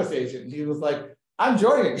 he's a Compass agent. He was like, I'm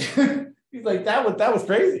joining. He's like, that was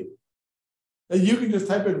crazy. And you can just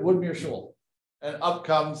type in Woodmere Shul, and up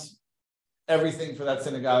comes everything for that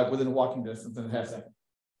synagogue within walking distance in a half second.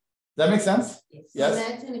 that make sense? Yes.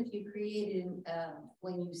 Imagine if you created,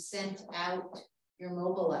 when you sent out your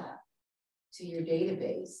mobile app to your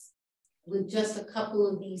database with just a couple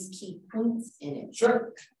of these key points in it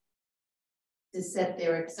Sure. to set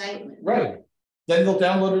their excitement. Right. Then they'll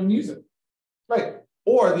download it and use it. Right.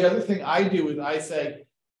 Or the other thing I do is I say,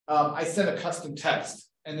 I send a custom text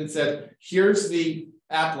and it said, here's the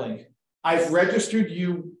app link. I've registered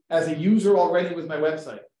you as a user already with my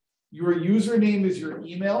website. Your username is your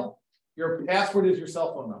email. Your password is your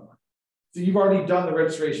cell phone number. So you've already done the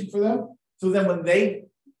registration for them. So then when they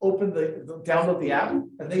open download the app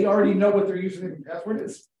and they already know what their username and password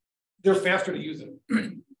is, they're faster to use it.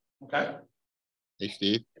 Okay. Hey,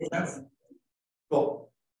 Steve. Yes.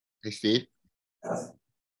 Cool. Hey, Steve. Yes.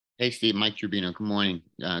 Hey, Steve. Mike Trubino. Good morning.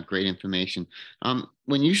 Great information.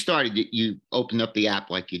 When you started, you opened up the app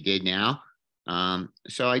like you did now.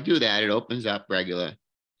 So I do that. It opens up regular.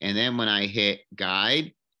 And then when I hit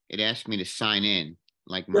guide, it asks me to sign in.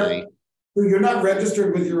 Like my. So you're not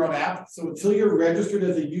registered with your own app. So until you're registered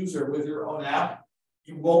as a user with your own app,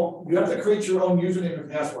 you have to create your own username and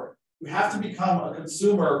password. You have to become a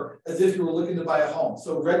consumer as if you were looking to buy a home.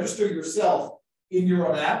 So register yourself in your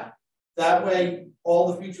own app. That way,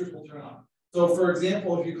 all the features will turn on. So for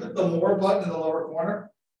example, if you click the more button in the lower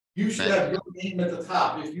corner, you should have your name at the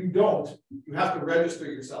top. If you don't, you have to register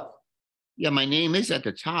yourself. Yeah, my name is at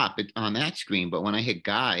the top on that screen, but when I hit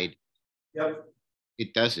guide, yep,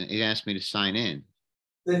 it doesn't. It asks me to sign in.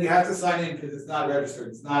 Then you have to sign in because it's not registered.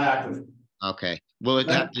 It's not active. Okay. Well, it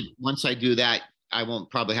have to, once I do that, I won't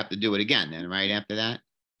probably have to do it again then, right? After that,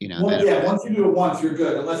 you know. Well, yeah, once you do it once, you're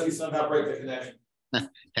good, unless you somehow break the connection.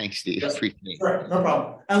 Thanks, Steve. Yep. Appreciate it. Sure, no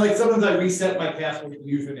problem. And like sometimes I reset my password and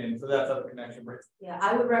username, so that's how the connection breaks. Yeah,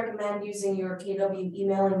 I would recommend using your KW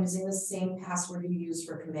email and using the same password you use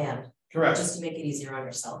for command. Correct. Just to make it easier on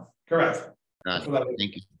yourself. Correct.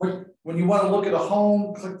 Thank you. When you want to look at a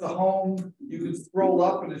home, click the home. You can scroll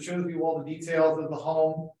up and it shows you all the details of the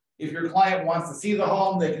home. If your client wants to see the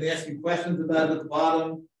home, they can ask you questions about it at the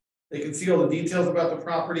bottom. They can see all the details about the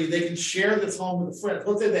property. They can share this home with a friend.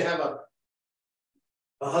 Let's say they have a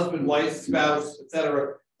husband, wife, spouse,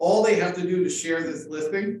 etc. All they have to do to share this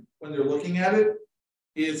listing when they're looking at it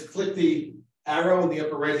is click the arrow in the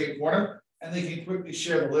upper right-hand corner, and they can quickly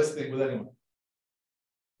share the listing with anyone.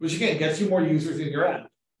 Which again gets you more users in your app,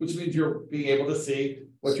 which means you're being able to see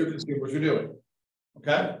what your consumers are doing.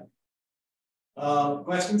 Okay.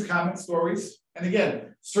 Questions, comments, stories, and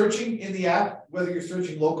again, searching in the app, whether you're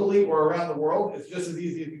searching locally or around the world, is just as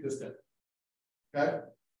easy as you just did. Okay.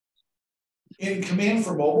 In Command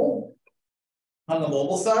for Mobile, on the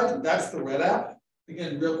mobile side, that's the red app.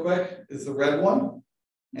 Again, real quick, is the red one.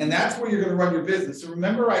 And that's where you're going to run your business. So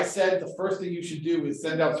remember I said the first thing you should do is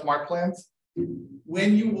send out smart plans.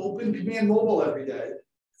 When you open Command Mobile every day,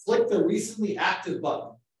 click the recently active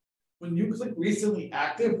button. When you click recently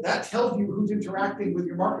active, that tells you who's interacting with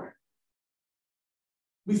your marketing.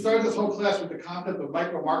 We started this whole class with the concept of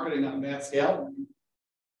micro marketing on a mass scale.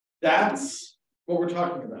 That's what we're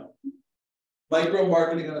talking about. Micro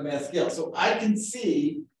marketing on a mass scale. So I can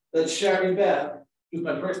see that Sherry Beth, who's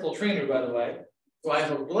my personal trainer, by the way, so I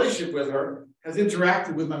have a relationship with her, has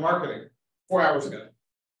interacted with my marketing 4 hours ago.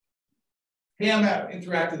 Pam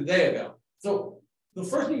interacted a day ago. So the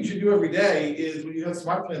first thing you should do every day is when you have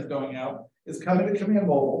smart plans going out, is come into Command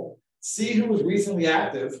Mobile, see who was recently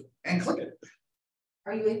active, and click it.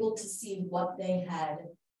 Are you able to see what they had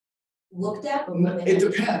looked at? It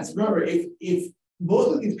depends. Remember, if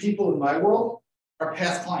most of these people in my world are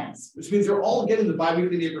past clients, which means they're all getting the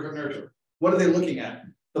biweekly neighborhood nurture. What are they looking at?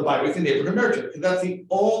 The biweekly neighborhood nurture. Because that's the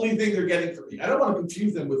only thing they're getting from me. I don't want to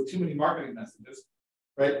confuse them with too many marketing messages,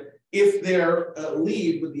 right? If they're a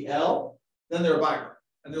lead with the L, then they're a buyer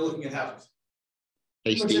and they're looking at houses.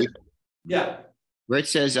 Hey, Steve. Yeah. Where it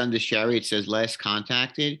says under Sherry, it says last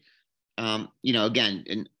contacted. You know, again,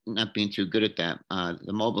 and not being too good at that,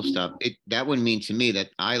 the mobile stuff, that would mean to me that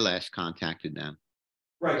I last contacted them.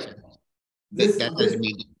 Right. That doesn't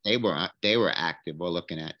mean they were active or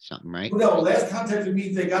looking at something, right? No, last contacted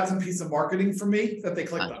means they got some piece of marketing from me that they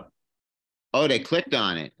clicked on. Oh, they clicked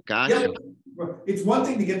on it. Gotcha. Yeah. It's one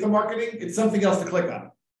thing to get the marketing, it's something else to click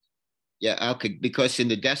on. Yeah, okay, because in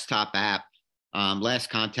the desktop app, last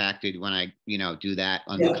contacted, when I, do that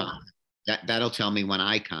on the that'll tell me when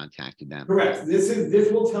I contacted them. Correct.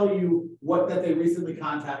 This will tell you that they recently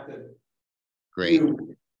contacted. Great.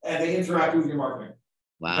 You, and they interact with your marketing.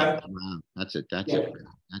 Wow. Okay? Wow. That's a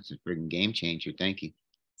freaking game changer. Thank you.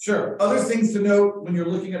 Sure. Other things to note when you're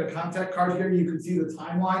looking at a contact card here, you can see the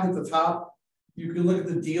timeline at the top. You can look at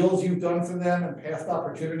the deals you've done for them and past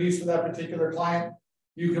opportunities for that particular client.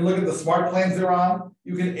 You can look at the smart plans they're on.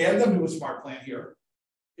 You can add them to a smart plan here.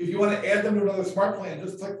 If you want to add them to another smart plan,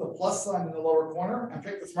 just click the plus sign in the lower corner and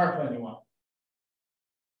pick the smart plan you want.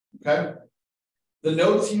 Okay. The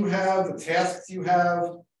notes you have, the tasks you have,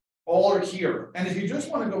 all are here. And if you just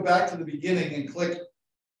want to go back to the beginning and click,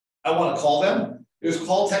 I want to call them, there's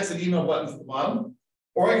call, text, and email buttons at the bottom,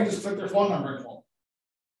 or I can just click their phone number and call.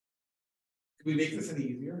 Can we make this any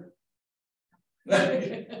easier?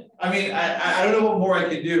 I mean, I don't know what more I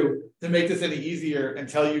can do to make this any easier and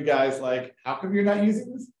tell you guys, like, how come you're not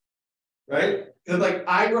using this? Right? Because like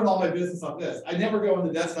I run all my business on this. I never go in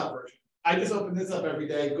the desktop version. I just open this up every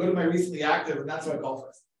day, go to my recently active, and that's what I call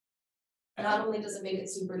first. Not only does it make it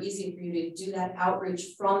super easy for you to do that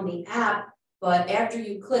outreach from the app, but after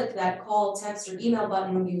you click that call, text, or email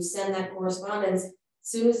button, you send that correspondence. As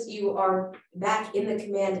soon as you are back in the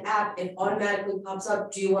command app, it automatically pops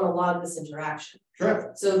up, do you want to log this interaction?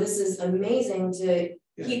 Sure. So this is amazing to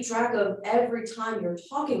keep track of every time you're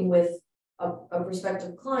talking with a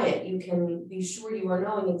prospective client. You can be sure you are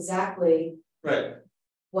knowing exactly Right.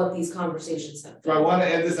 what these conversations have So I want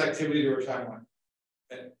to add this activity to our timeline.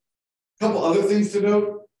 Okay. A couple other things to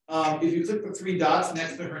note. If you click the 3 dots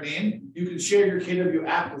next to her name, you can share your KW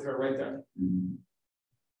app with her right there. New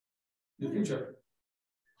feature.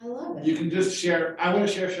 I love it. You can just share, I want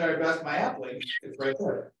to share Shire Best, my app link. It's right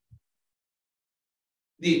there.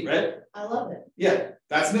 Neat, right? I love it. Yeah,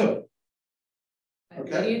 that's new. How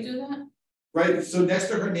Okay. do you do that? Right, so next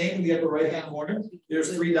to her name in the upper right hand corner,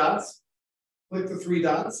 there's 3 dots. Click the 3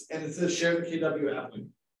 dots and it says share the KW app link.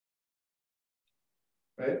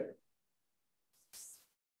 Right?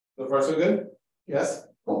 So far so good? Yes?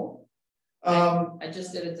 Cool. I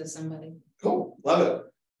just did it to somebody. Cool, love it.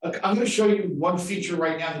 Okay, I'm going to show you one feature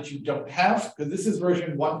right now that you don't have, because this is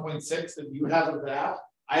version 1.6 that you have of the app.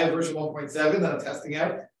 I have version 1.7 that I'm testing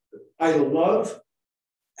out. I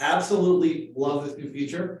absolutely love this new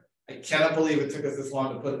feature. I cannot believe it took us this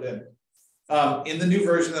long to put it in. In the new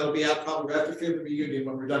version that'll be out probably right after the reunion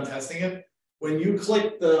when we're done testing it, when you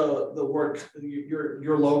click the word,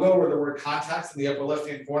 your logo or the word contacts in the upper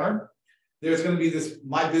left-hand corner, there's going to be this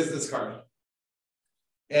My Business card.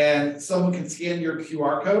 And someone can scan your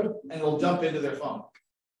QR code and it'll dump into their phone.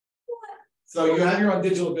 So you have your own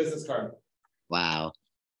digital business card. Wow.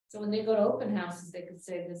 So when they go to open houses, they could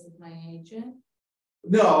say, this is my agent.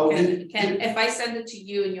 No, If I send it to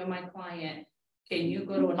you and you're my client, can you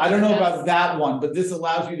go to an I don't know open house? about that one, but this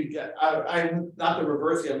allows you to get, I'm not the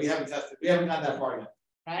reverse yet. We haven't tested, we haven't gone that far yet.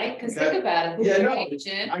 Right? Because Okay. think about it, who's Yeah, your no,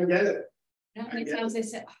 agent? I get it. You know how many I get times they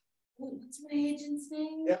say, oh, what's my agent's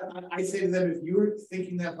name? Yeah, I say to them, if you're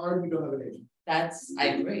thinking that hard, we don't have an agent. I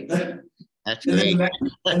agree. That's And then, great.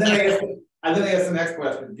 and then I ask the next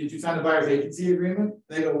question. Did you sign a buyer's agency agreement?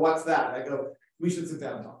 They go, what's that? I go, we should sit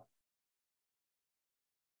down and talk.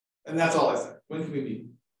 And that's all I said. When can we meet?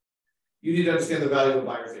 You need to understand the value of a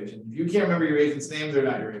buyer's agent. If you can't remember your agent's name, they're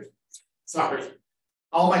not your agent. Sorry.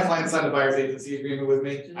 All my clients signed a buyer's agency agreement with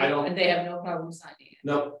me. I don't. And they have no problem signing it.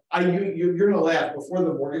 No, you're gonna laugh. Before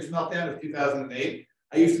the mortgage meltdown of 2008,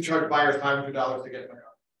 I used to charge buyers $500 to get in my car.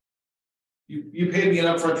 You paid me an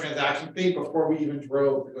upfront transaction fee before we even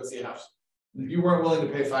drove to go see a house. If you weren't willing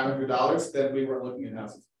to pay $500, then we weren't looking at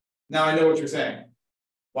houses. Now I know what you're saying.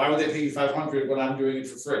 Why would they pay you $500 when I'm doing it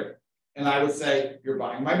for free? And I would say, you're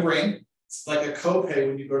buying my brain. It's like a copay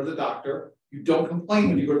when you go to the doctor. You don't complain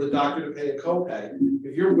when you go to the doctor to pay a copay.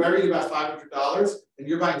 If you're worried about $500 and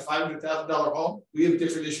you're buying a $500,000 home, we have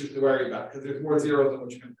different issues to worry about because there's more zeros than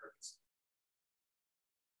what you can purchase.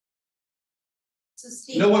 So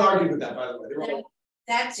Steve, No one argued with that, by the way. They were all,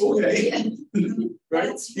 that's okay.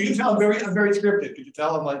 Right? You can tell I'm very scripted. Could you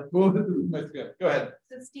tell I'm like, well, this is my script. Go ahead.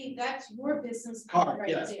 So Steve, that's your business Car, card right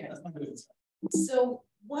yes, there. that's my business. So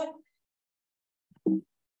what?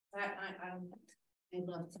 I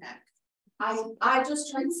love tech. I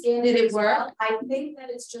just tried scanning. Did it as well. work? I think that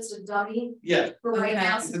it's just a dummy Yeah, for right Okay.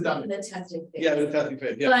 now. It's a since dummy. the testing phase. yeah, the testing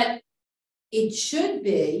phase. Yeah, But it should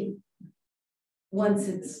be, once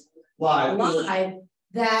it's live. live,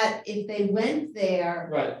 that if they went there,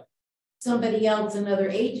 Right, somebody else, another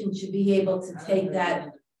agent should be able to take that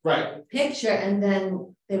right. picture and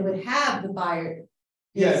then they would have the buyer.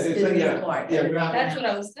 Yes, his it's business yeah, card. yeah. We're not. That's what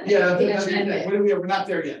I was saying. Yeah, Yeah, that's yeah. it. We're not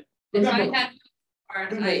there yet. If I Remember,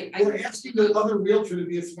 had, we're asking the other realtor to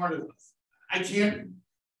be as smart as us. I can't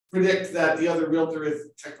predict that the other realtor is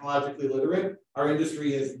technologically literate. Our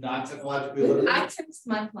industry is not technologically literate. I text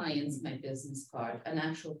my clients my business card, an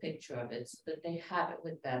actual picture of it, so that they have it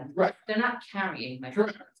with them. Right. They're not carrying my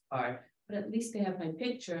Correct. business card, but at least they have my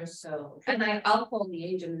picture, so, and I'll call the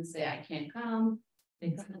agent and say, I can't come.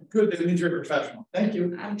 Good, that means you're a professional. Thank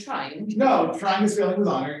you. I'm trying. No, trying is failing with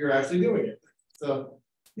honor. You're actually doing it. So,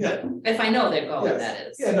 yeah. If I know they're going, Yes. that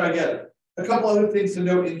is. Yeah, no, I get it. A couple other things to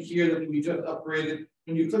note in here that we just upgraded.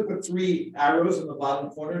 When you click the 3 arrows in the bottom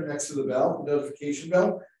corner next to the bell, the notification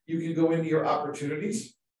bell, you can go into your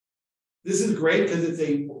opportunities. This is great because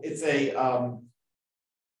it's a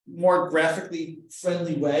more graphically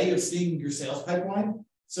friendly way of seeing your sales pipeline.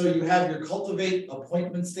 So you have your cultivate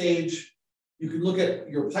appointment stage. You can look at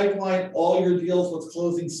your pipeline, all your deals, what's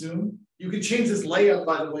closing soon. You can change this layout,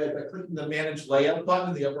 by the way, by clicking the manage layout button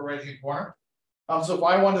in the upper right hand corner. So if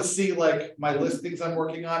I want to see like my listings I'm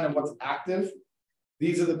working on and what's active,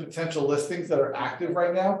 these are the potential listings that are active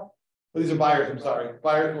right now. These are buyers, I'm sorry,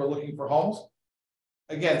 buyers who are looking for homes.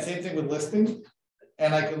 Again, same thing with listings.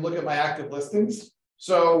 And I can look at my active listings.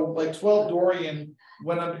 So like 12 Dorian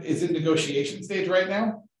is in negotiation stage right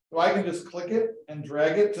now. So I can just click it and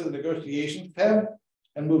drag it to the negotiations tab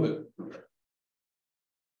and move it.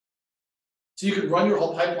 So you could run your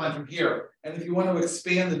whole pipeline from here. And if you want to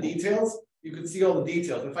expand the details, you can see all the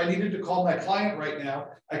details. If I needed to call my client right now,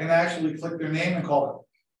 I can actually click their name and call them.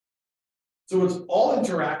 So it's all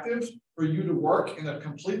interactive for you to work in a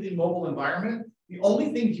completely mobile environment. The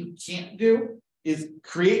only thing you can't do is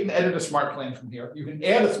create and edit a smart plan from here. You can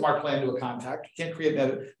add a smart plan to a contact. You can't create and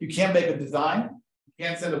edit. You can't make a design. You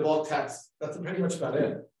can't send a bulk text. That's pretty much about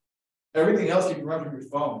it. Everything else you can run from your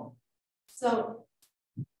phone. So,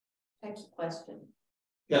 next question.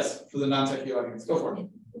 Yes, for the non-techie audience, go for it.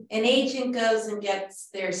 An agent goes and gets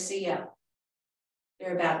their CO.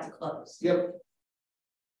 They're about to close. Yep.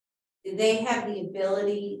 Do they have the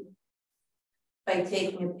ability by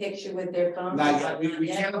taking a picture with their phone? Not yet. We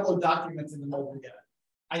can't upload documents in the mobile yet.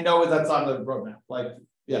 I know that's on the roadmap. Like,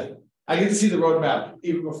 yeah, I get to see the roadmap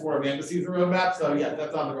even before Amanda sees the roadmap. So yeah,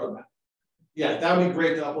 that's on the roadmap. Yeah, that would be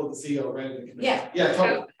great to upload the CO right in the committee. Yeah. Yeah,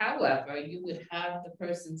 totally. However, you would have the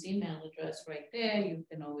person's email address right there. You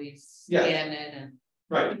can always Yeah. scan it and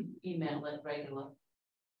Right. email it regular.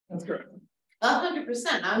 That's correct.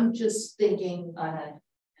 100%. I'm just thinking,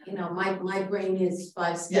 you know, my brain is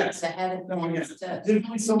 5 steps ahead of No, things yeah. to There's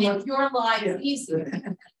only so much. make your life Yeah.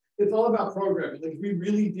 easier. It's all about programming. Like we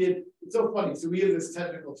really did. It's so funny. So we have this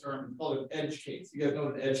technical term called an edge case. You guys know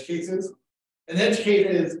what an edge case is? An edge case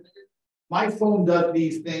is my phone does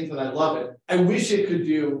these things and I love it. I wish it could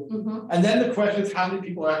do. And then the question is how many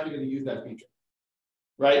people are actually going to use that feature?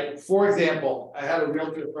 Right. For example, I had a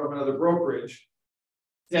realtor from another brokerage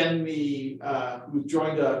send me who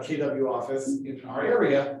joined a KW office in our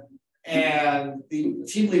area. And the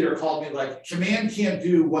team leader called me like, Command can't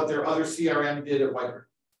do what their other CRM did at Whitebird.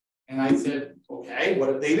 And I said, okay,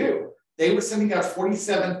 what did they do? They were sending out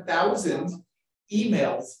 47,000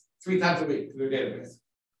 emails 3 times a week to their database.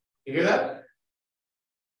 You hear that?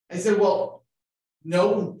 I said, well,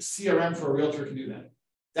 no CRM for a realtor can do that.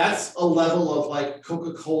 That's a level of like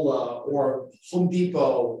Coca-Cola or Home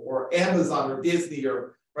Depot or Amazon or Disney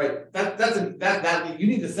or right. That you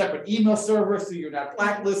need a separate email server so you're not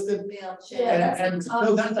blacklisted. MailChimp. And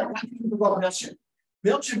so that's like MailChimp.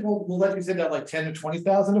 MailChimp will let you send out like 10 to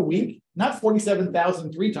 20,000 a week, not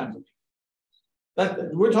 47,000 3 times a week.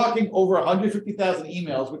 We're talking over 150,000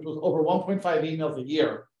 emails, which was over 1.5 emails a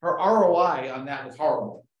year. Her ROI on that was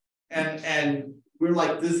horrible. And we're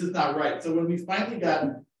like, this is not right. So when we finally got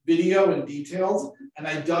video and details, and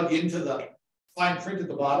I dug into the fine print at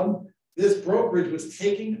the bottom, this brokerage was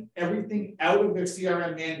taking everything out of their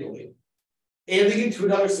CRM manually, adding it to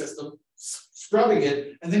another system, scrubbing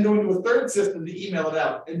it, and then going to a third system to email it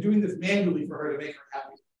out and doing this manually for her to make her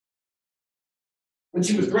happy. When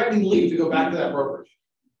she was threatening to leave to go back to that brokerage,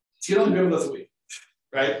 she'd only been with us a week,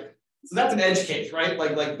 right? So that's an edge case, right?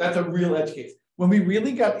 Like that's a real edge case. When we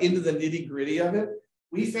really got into the nitty gritty of it,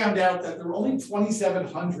 we found out that there were only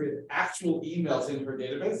 2,700 actual emails in her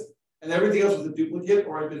database, and everything else was a duplicate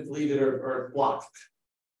or had been deleted or blocked.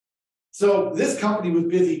 So this company was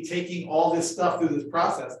busy taking all this stuff through this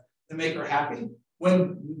process to make her happy.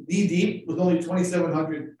 When knee deep with only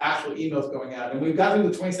 2,700 actual emails going out, and we've got through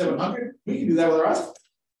the 2,700, we can do that with our rest.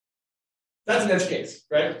 That's an edge case,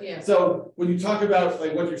 right? Yeah. So when you talk about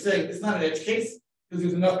like what you're saying, it's not an edge case because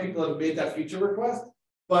there's enough people that have made that feature request,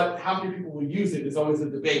 but how many people will use it is always a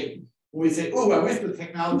debate. When we say, oh, I wish the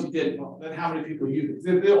technology did, well, then how many people use it?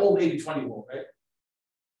 They're the old 80-20 rule, right?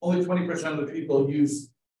 Only 20% of the people use,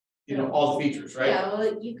 you know, all the features, right? Yeah,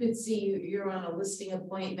 well, you could see you're on a listing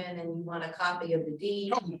appointment and you want a copy of the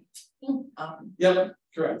deed. Yep,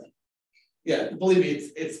 correct. Yeah, believe me,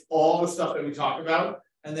 it's all the stuff that we talk about,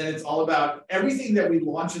 and then it's all about everything that we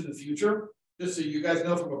launch in the future. Just so you guys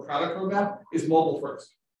know, from a product roadmap, is mobile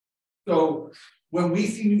first. So when we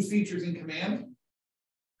see new features in Command,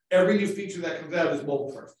 every new feature that comes out is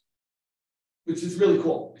mobile first, which is really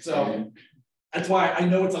cool. So that's why I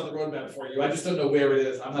know it's on the roadmap for you. I just don't know where it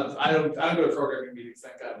is. I don't go to programming meetings,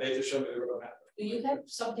 thank God. They just show me the roadmap. Do you have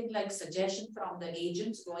something like suggestion from the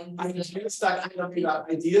agents going? Ideas.kw.com.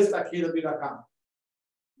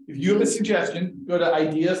 If you have a suggestion, go to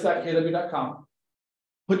ideas.kw.com.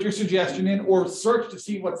 Put your suggestion in or search to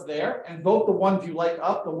see what's there and vote the ones you like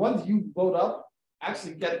up. The ones you vote up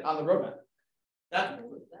actually get on the roadmap.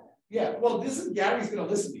 Yeah, well, Gary's going to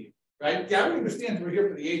listen to you, right? Gary understands we're here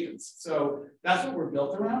for the agents. So that's what we're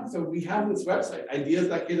built around. So we have this website,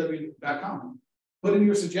 ideas.kw.com. Put in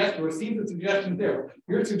your suggestion, receive the suggestions there.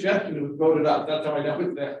 Your suggestion was voted up. That's how I know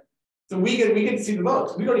it's there. So we get to see the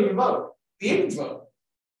votes. We don't even vote. The agents vote.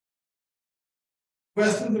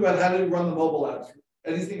 Questions about how to run the mobile apps?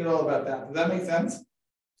 Anything at all about that? Does that make sense?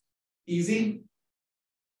 Easy?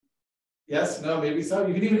 Yes, no, maybe so.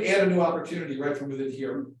 You can even add a new opportunity right from within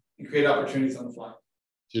here and create opportunities on the fly.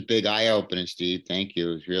 It's a big eye opener, Steve. Thank you.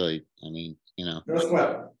 It was really, I mean, No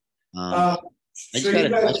sweat. I just got a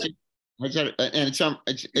question. And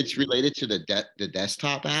it's related to the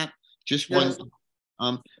desktop app. Just one.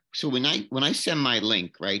 So when I send my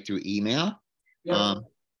link right through email,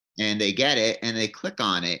 and they get it and they click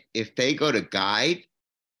on it, if they go to guide,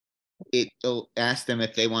 it'll ask them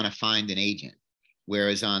if they want to find an agent.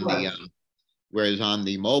 Whereas on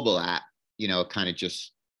the mobile app, it kind of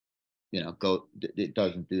just, it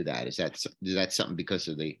doesn't do that. Is that something because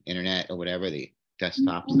of the internet or whatever, the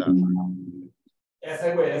desktop stuff? Ask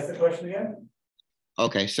the question again.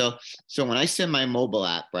 Okay, so when I send my mobile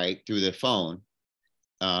app right through the phone,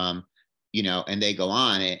 and they go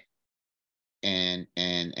on it, and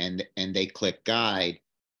they click guide,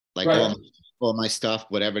 like all my stuff,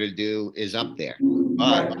 whatever to do is up there.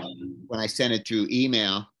 But when I send it through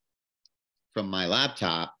email from my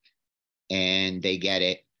laptop and they get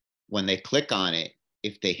it, when they click on it,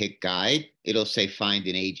 if they hit guide, it'll say find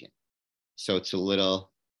an agent. So it's a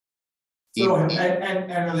little. So and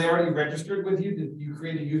are they already registered with you? Did you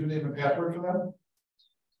create a username and password for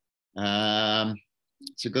them?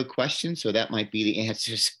 It's a good question. So that might be the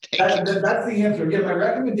answer. That's the answer. Again, my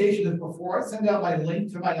recommendation is before I send out my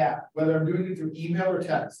link to my app, whether I'm doing it through email or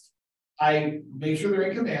text, I make sure they're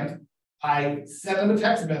in command. I send them a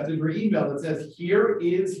text message or email that says, here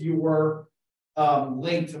is your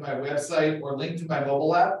link to my website or link to my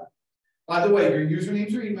mobile app. By the way, your username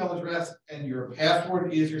is your email address and your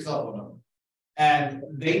password is your cell phone number. And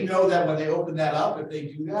they know that when they open that up, if they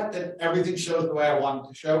do that, then everything shows the way I want it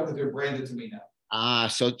to show because they're branded to me now.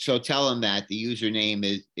 So tell them that the username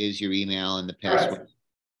is your email and the password. Correct.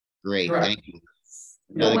 Great, Correct. thank you.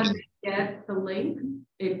 So when they get the link,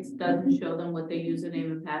 it doesn't show them what their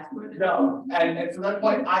username and password is? No, and to that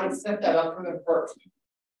point, I set that up for them first.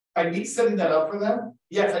 By me setting that up for them,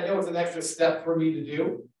 yes, I know it's an extra step for me to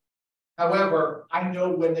do. However, I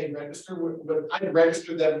know when they register, when I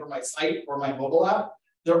register them for my site or my mobile app,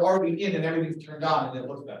 they're already in and everything's turned on and it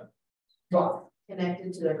looks better.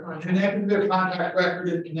 Connected to their contract. Connected to their contact record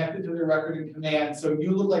and connected to their record in command. So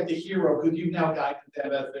you look like the hero because you've now guided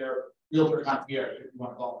them as their realtor concierge, if you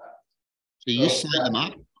want to call it that. So you sign them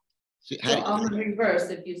up? So on the reverse,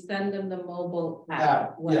 if you send them the mobile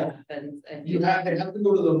app, what happens? And they have to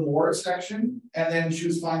go to the more section and then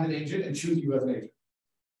choose find an agent and choose you as an agent.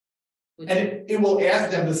 And it will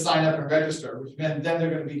ask them to sign up and register, which means then they're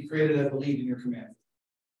going to be created as a lead in your command.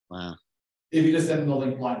 Wow. If you just send them the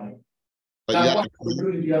link blindly. But That's why we're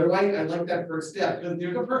doing it the other way. I like that first step because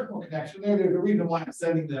there's a personal connection there. There's a reason why I'm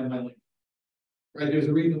sending them my link. Right? There's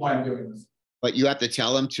a reason why I'm doing this. But you have to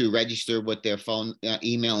tell them to register with their phone,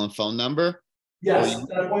 email, and phone number. Yes,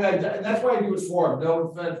 that's why I do it for them. No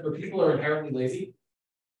offense, but people are inherently lazy.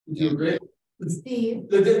 Would you agree? Steve,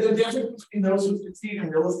 The difference between those who succeed in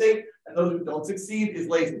real estate and those who don't succeed is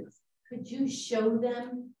laziness. Could you show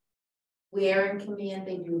them where in command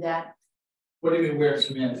they do that? What do you mean where it's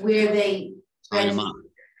command? Where they, Sign them up.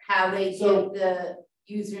 how they So- get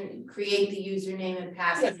the create the username and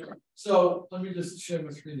password. Yeah. So let me just share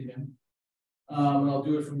my screen again. And I'll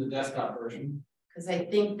do it from the desktop version. Because I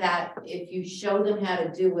think that if you show them how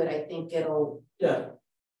to do it, I think it'll Yeah.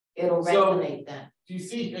 So- resonate then. Do you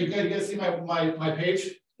see? You guys see my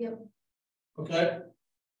page? Yep. Okay.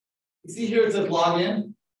 You see here it says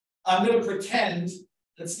login. I'm going to pretend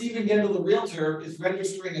that Stephen Gendel, the realtor, is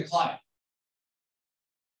registering a client.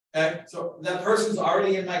 Okay, so that person's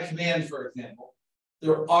already in my command, for example.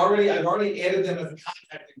 I've already added them as a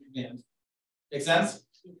contact in command. Make sense?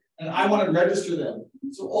 And I want to register them.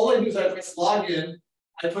 So all I do is I press login.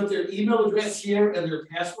 I put their email address here and their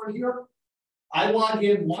password here. I log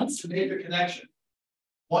in once to make the connection.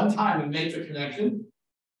 One time and make the connection.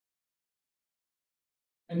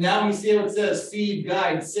 And now you see how it says feed,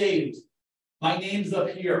 guide, saved. My name's up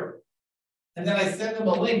here. And then I send them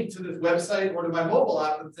a link to this website or to my mobile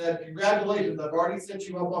app and said, congratulations, I've already set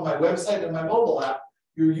you up on my website and my mobile app.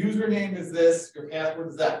 Your username is this, your password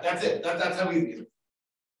is that. That's it. That's how easy it is.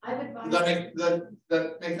 I've advised. Does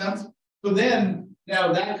that make sense? So then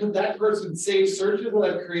now that person saved searches that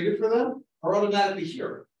I've created for them are automatically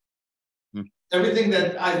here. Everything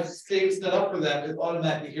that I've saved set up for them is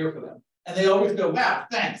automatically here for them. And they always go, wow,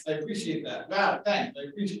 thanks, I appreciate that. Wow, thanks, I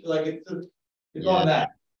appreciate like it's on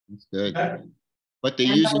that. That's good. Okay? But the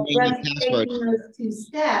And username by and password, taking those 2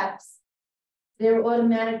 steps, they're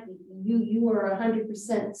automatically, you are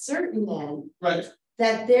 100% certain then Right,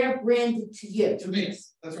 that they're branded to you. to me,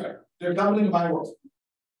 that's right. They're coming into my world.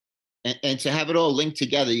 and to have it all linked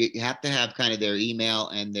together, you have to have kind of their email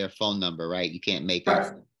and their phone number, right? You can't make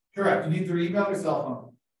it. Correct. You need their email or cell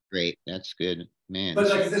phone. Great, that's good, man. But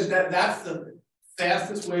like I said, that's the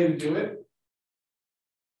fastest way to do it.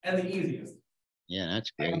 And the easiest. Yeah,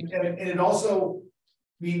 that's great. And it also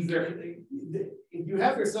means if you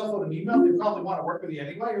have their cell phone and email, they probably want to work with you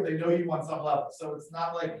anyway, or they know you on some level. So it's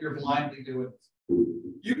not like you're blindly doing this.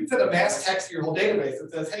 You can send a mass text to your whole database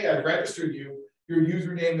that says, hey, I've registered you. Your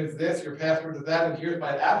username is this, your password is that, and here's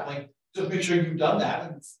my app link. Just make sure you've done that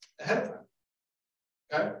and it's ahead of time.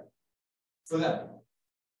 Okay? For them.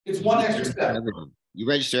 It's one extra step. You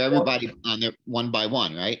register everybody on there one by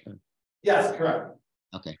one, right? Yes, correct.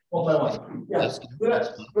 Okay. One by one. Yes. But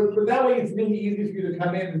that way it's really easy for you to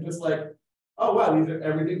come in and just like, oh wow, these are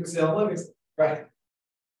everything for sale and living. Right.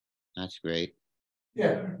 That's great.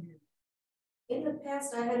 Yeah. In the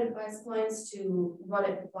past, I had advised clients to run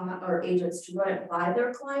it by, or agents to run it by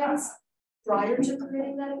their clients prior to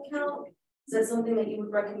creating that account. Is that something that you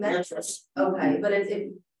would recommend? Yes. Okay, but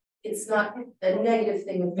it's not a negative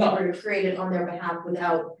thing if they were to create it on their behalf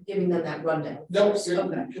without giving them that rundown. No, it's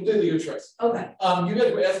completely your choice. Okay. You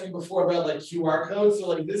guys were asking before about like QR codes. So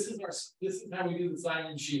like this is how we do the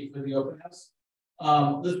sign-in sheet for the open house.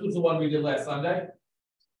 This was the one we did last Sunday.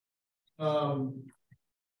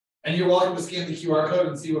 And you're welcome to scan the QR code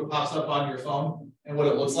and see what pops up on your phone and what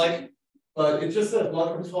it looks like. But it just says,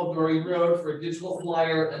 welcome to 12 Doreen Road. For a digital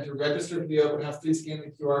flyer and to register for the open house, please scan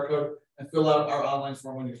the QR code and fill out our online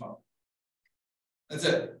form on your phone. That's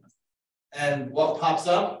it. And what pops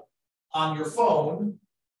up on your phone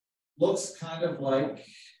looks kind of like, let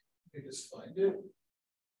me just find it.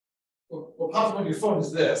 What pops up on your phone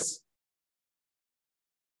is this.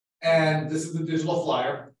 And this is the digital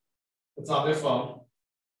flyer that's on their phone.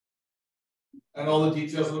 And all the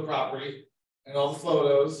details of the property and all the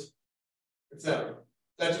photos, etc.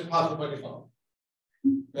 That just pops up on your phone.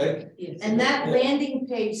 Right? And that landing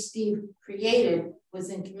page Steve created was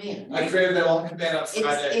in Command. I created that all in Command on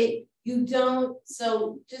Friday. You don't,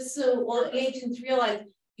 so just so all agents realize,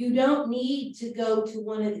 you don't need to go to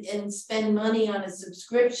one of and spend money on a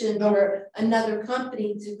subscription for another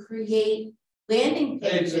company to create landing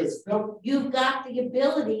pages. Nope. You've got the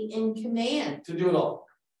ability in Command. To do it all.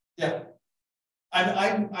 Yeah.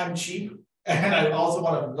 I'm cheap and I also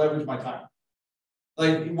want to leverage my time.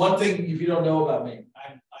 Like one thing, if you don't know about me,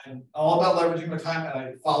 I'm all about leveraging my time and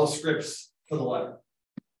I follow scripts to the letter.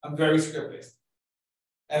 I'm very script based.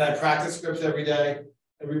 And I practice scripts every day,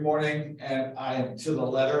 every morning, and I am to the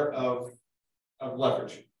letter of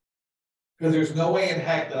leverage. Because there's no way in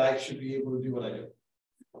heck that I should be able to do what I do.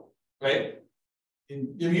 Right?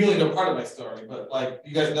 And you only know part of my story, but like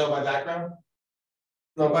you guys know my background.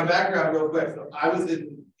 So my background real quick. So I was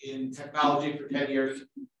in technology for 10 years.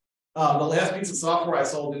 The last piece of software I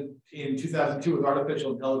sold in 2002 was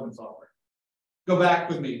artificial intelligence software. Go back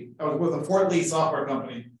with me. I was with a Fort Lee software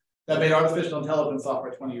company that made artificial intelligence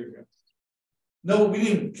software 20 years ago. No,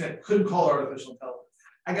 we couldn't call it artificial intelligence.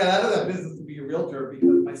 I got out of that business to be a realtor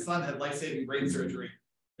because my son had life-saving brain surgery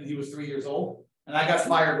when he was 3 years old. And I got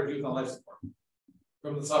fired when he was on life support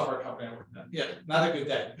from the software company I worked at. Yeah, not a good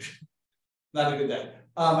day. Not a good day.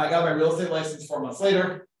 I got my real estate license 4 months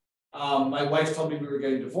later. My wife told me we were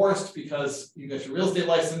getting divorced because you got your real estate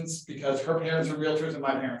license because her parents are realtors and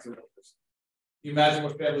my parents are realtors. You imagine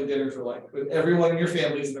what family dinners are like, but everyone in your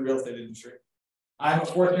family is in the real estate industry. I'm a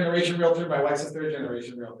 4th generation realtor. My wife's a 3rd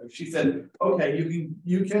generation realtor. She said, okay,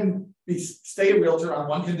 you can stay a realtor on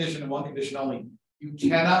one condition and one condition only. You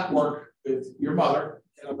cannot work with your mother,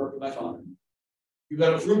 you cannot work with my father. You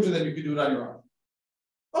got to prove to them you can do it on your own.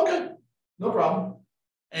 Okay, no problem.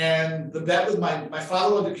 And the bet with my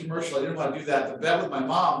father lived a commercial. I didn't want to do that. The bet with my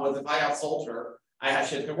mom was if I outsold her,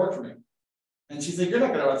 she had to work for me. And she said, you're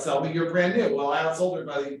not going to outsell me. You're brand new. Well, I outsold her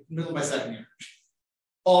by the middle of my 2nd year.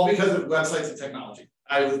 All because of websites and technology.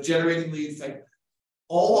 I was generating leads. Like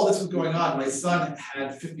all this was going on, my son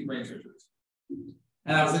had 50 brain surgeries.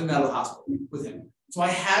 And I was in and out of the hospital with him. So I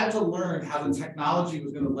had to learn how the technology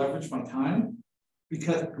was going to leverage my time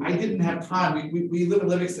because I didn't have time. We live in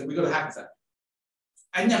Livingston, we go to Hackensack.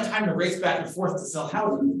 I didn't have time to race back and forth to sell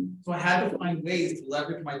houses. So I had to find ways to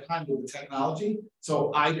leverage my time with the technology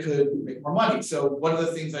so I could make more money. So one of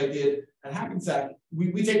the things I did at Hackensack,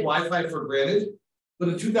 we take Wi-Fi for granted, but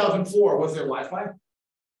in 2004, was there Wi-Fi?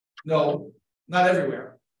 No, not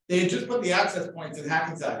everywhere. They had just put the access points in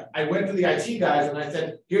Hackensack. I went to the IT guys and I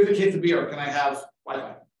said, here's a case of beer, can I have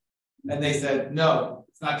Wi-Fi? And they said, no,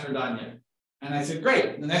 it's not turned on yet. And I said, great.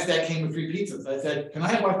 And the next day I came with free pizzas. I said, can I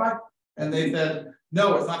have Wi-Fi? And they said,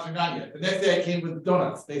 no, it's not turned on yet. The next day I came with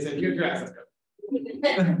donuts. They said, here's your access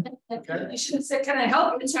code. Okay. You should have said, can I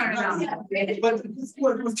help you turn it on? But this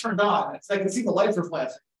was turned on. So I could see the lights were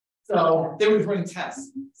flashing. So they were running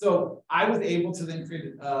tests. So I was able to then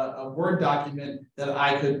create a Word document that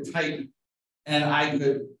I could type and I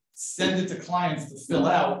could send it to clients to fill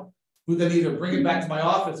out, who then either bring it back to my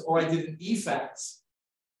office or I did an e-fax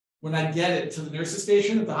when I get it to the nurse's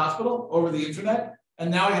station at the hospital over the internet. And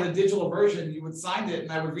now I had a digital version, you would sign it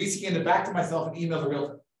and I would rescan it back to myself and email the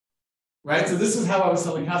realtor. Right? So this is how I was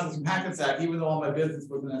selling houses in Hackensack, even though all my business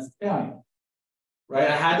was in Essex County. Right?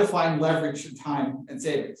 I had to find leverage in time and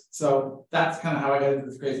savings. So that's kind of how I got into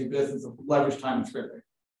this crazy business of leverage time and scripting.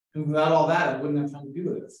 And without all that, I wouldn't have time to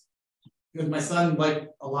do this. Because my son liked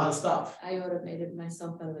a lot of stuff. I automated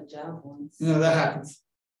myself out of a job once. You know, that happens.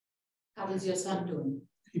 How is your son doing?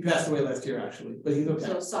 He passed away last year, actually, but he's okay.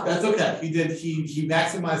 So sorry. That's okay. He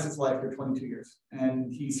maximized his life for 22 years and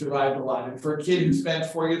he survived a lot. And for a kid who spent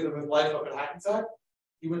 4 years of his life up at Hackensack,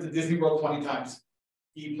 he went to Disney World 20 times.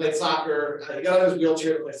 He played soccer, he got out of his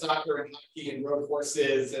wheelchair to play soccer and hockey and rode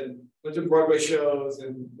horses and went to Broadway shows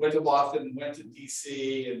and went to Boston and went to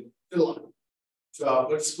DC and did a lot. So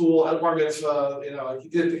went to school, had a bar mitzvah, you know,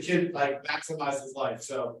 the kid like maximized his life.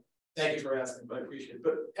 So thank you for asking, but I appreciate it.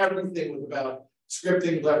 But everything was about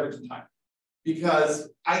scripting, leverage, and time. Because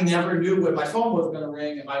I never knew when my phone was going to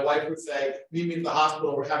ring and my wife would say, meet me at the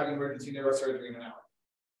hospital, we're having emergency neurosurgery in an hour.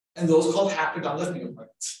 And those calls happened on listening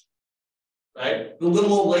appointments. Right? The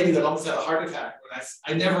little old lady that almost had a heart attack. When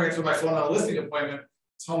I never answered my phone on a listening appointment,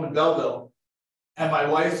 it's home in Belleville. And my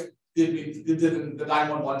wife did the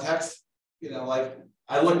 911 text. You know, like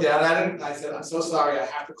I looked down at it and I said, I'm so sorry, I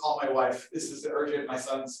have to call my wife. This is urgent. My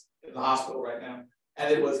son's in the hospital right now.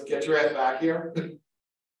 And it was, get your ass back here.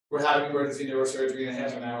 We're having emergency neurosurgery in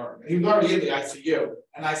half an hour. And he was already in the ICU.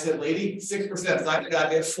 And I said, lady, 6%, sign the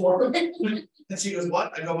goddamn form. And she goes,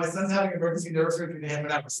 what? I go, my son's having emergency neurosurgery in half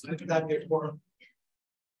an hour. Sign the goddamn form.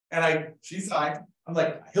 And she signed. I'm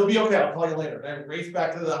like, he'll be okay. I'll call you later. And I raced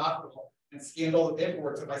back to the hospital and scanned all the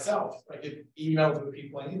paperwork to myself. I could email to the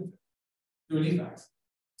people I needed to do an e-fax.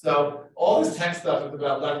 So all this tech stuff is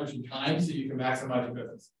about leveraging time so you can maximize your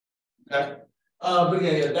business. Okay. But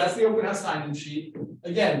yeah, that's the open house sign-in sheet.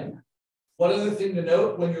 Again, one other thing to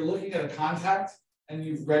note when you're looking at a contact and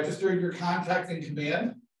you've registered your contact in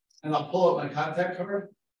Command, and I'll pull up my contact card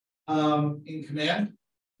in Command.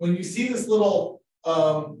 When you see this little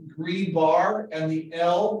green bar and the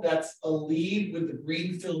L, that's a lead with the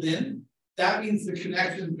green filled in, that means the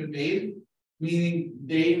connection's been made, meaning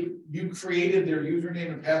you created their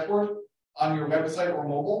username and password on your website or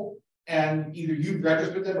mobile, and either you've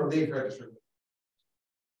registered them or they've registered them.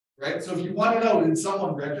 Right? So if you want to know, did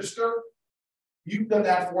someone register? You've done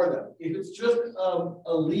that for them. If it's just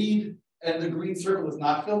a lead and the green circle is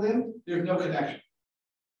not filled in, there's no connection.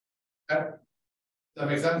 Okay? Does that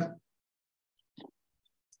make sense?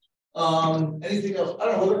 Anything else? I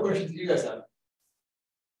don't know, what other questions do you guys have?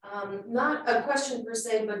 Not a question per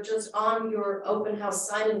se, but just on your open house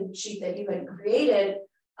sign-in sheet that you had created,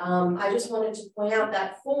 I just wanted to point out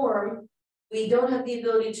that form, we don't have the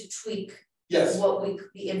ability to tweak Yes.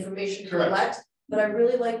 the information Correct. collect, but I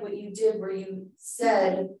really like what you did where you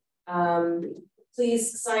said,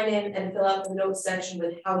 please sign in and fill out the notes section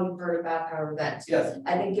with how you heard about our event. Yes.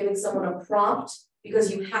 I think giving someone a prompt,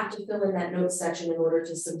 because you have to fill in that notes section in order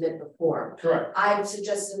to submit the form. Correct. I've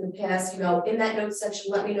suggested in the past, in that notes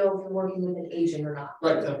section, let me know if you're working with an agent or not.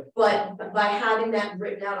 Right. But by having that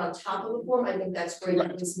written out on top of the form, I think that's great,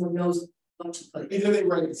 because someone knows what to put. Either they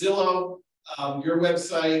write Zillow, your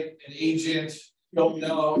website, an agent, don't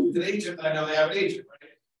know, an agent, I know they have an agent,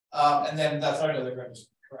 right? And then that's how I know they're registered,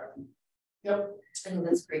 correct. Yep. I think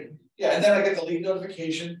that's great. Yeah, and then I get the lead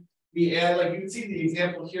notification. We add, like you can see the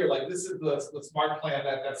example here, like this is the smart plan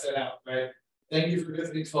that's set out, right? Thank you for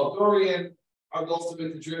visiting 12 Dorian. Our goal is to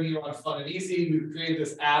make the journey on fun and easy. We've created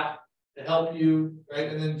this app to help you, right?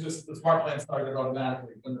 And then just the smart plan started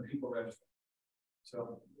automatically when the people register.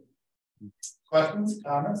 So, questions,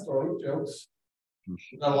 comments, stories, jokes?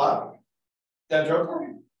 Not a lot? Got a joke for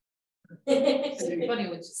me? It's funny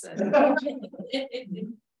what you said.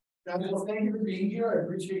 Guys, well, thank you for being here. I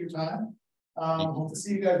appreciate your time. Hope to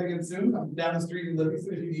see you guys again soon. I'm down the street in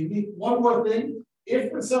Livingston if you need me. One more thing,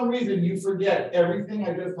 if for some reason you forget everything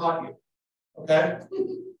I just taught you, okay?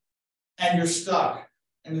 And you're stuck,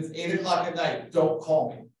 and it's 8 o'clock at night, don't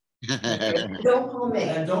call me. Don't call me.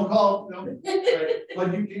 And don't call, no, right,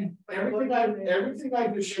 but you can, everything I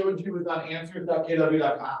just showed you is on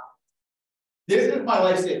answers.kw.com. This is my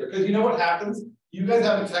lifesaver, because you know what happens? You guys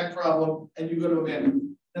have a tech problem and you go to Amanda.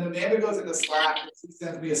 And Amanda goes into Slack, and she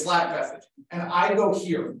sends me a Slack message, and I go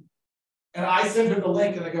here. And I send her the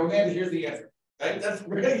link and I go, Amanda, here's the answer. Right? That's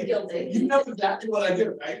really, you know exactly what I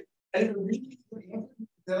do, right? And if you read the answer,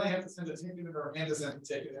 then I have to send a ticket or Amanda sends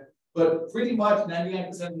a ticket. But pretty much 99%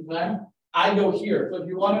 of the time, I go here. So if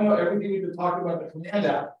you want to know everything we've been talking about in the command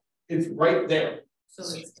app, it's right there. So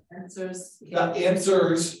it's answers. The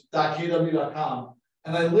answers.kw.com.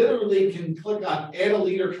 And I literally can click on add a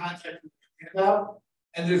leader contact app,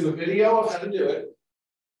 and there's a video of how to do it.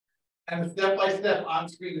 And step-by-step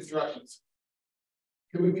on-screen instructions.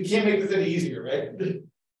 We can't make this any easier, right?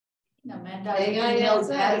 Amanda. They got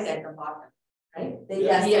emails at the bottom, right?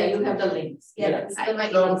 Yeah. Yeah, you have the links. Yeah. So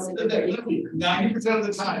 90% of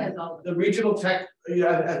the time, the regional tech,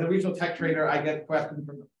 as a regional tech trainer, I get questions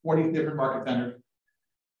from 40 different market centers.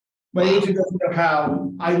 My agent doesn't know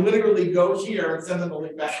how. I literally go here and send them the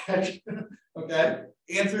link back. Okay,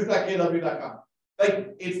 answers.kw.com.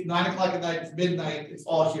 Like it's 9 o'clock at night, it's midnight, it's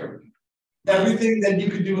all here. Everything that you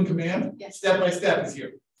could do in command, step by step, is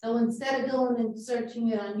here. So instead of going and searching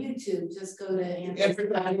it on YouTube, just go to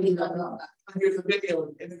Answers.kw.com. Here's the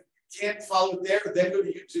video, and if you can't follow it there, then go to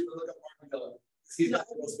YouTube and look up Mark Miller. He's not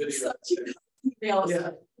the most video. Yeah.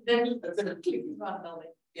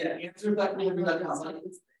 Yeah, answers.kw.com.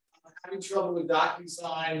 I'm having trouble with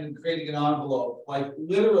DocuSign and creating an envelope. Like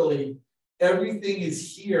literally, everything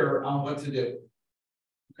is here on what to do.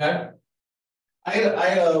 Okay. I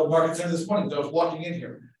had a market center this morning, so I was walking in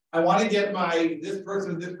here. I want to get my this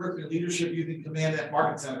person leadership using command at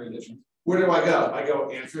market center edition. Where do I go? I go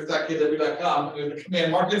answers.kw.com and there's the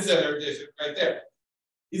command market center edition right there.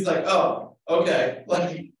 He's like, oh, okay.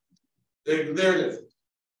 Like there it is.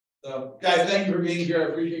 So guys, thank you for being here. I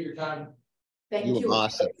appreciate your time. Thank You you. were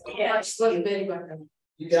awesome. Yeah, very welcome.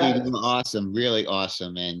 You got Steve, it. you were awesome, really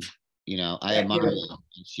awesome. And you know, I Thank admire you. you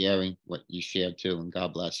and sharing what you shared too, and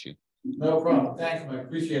God bless you. No problem. Thanks, Mike.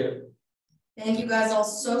 Appreciate it. Thank you guys all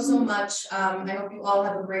so much. I hope you all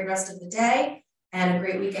have a great rest of the day and a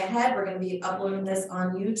great week ahead. We're going to be uploading this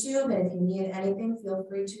on YouTube, and if you need anything, feel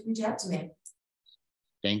free to reach out to me.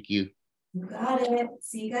 Thank you. You got it.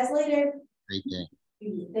 See you guys later. Great day.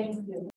 Thank you.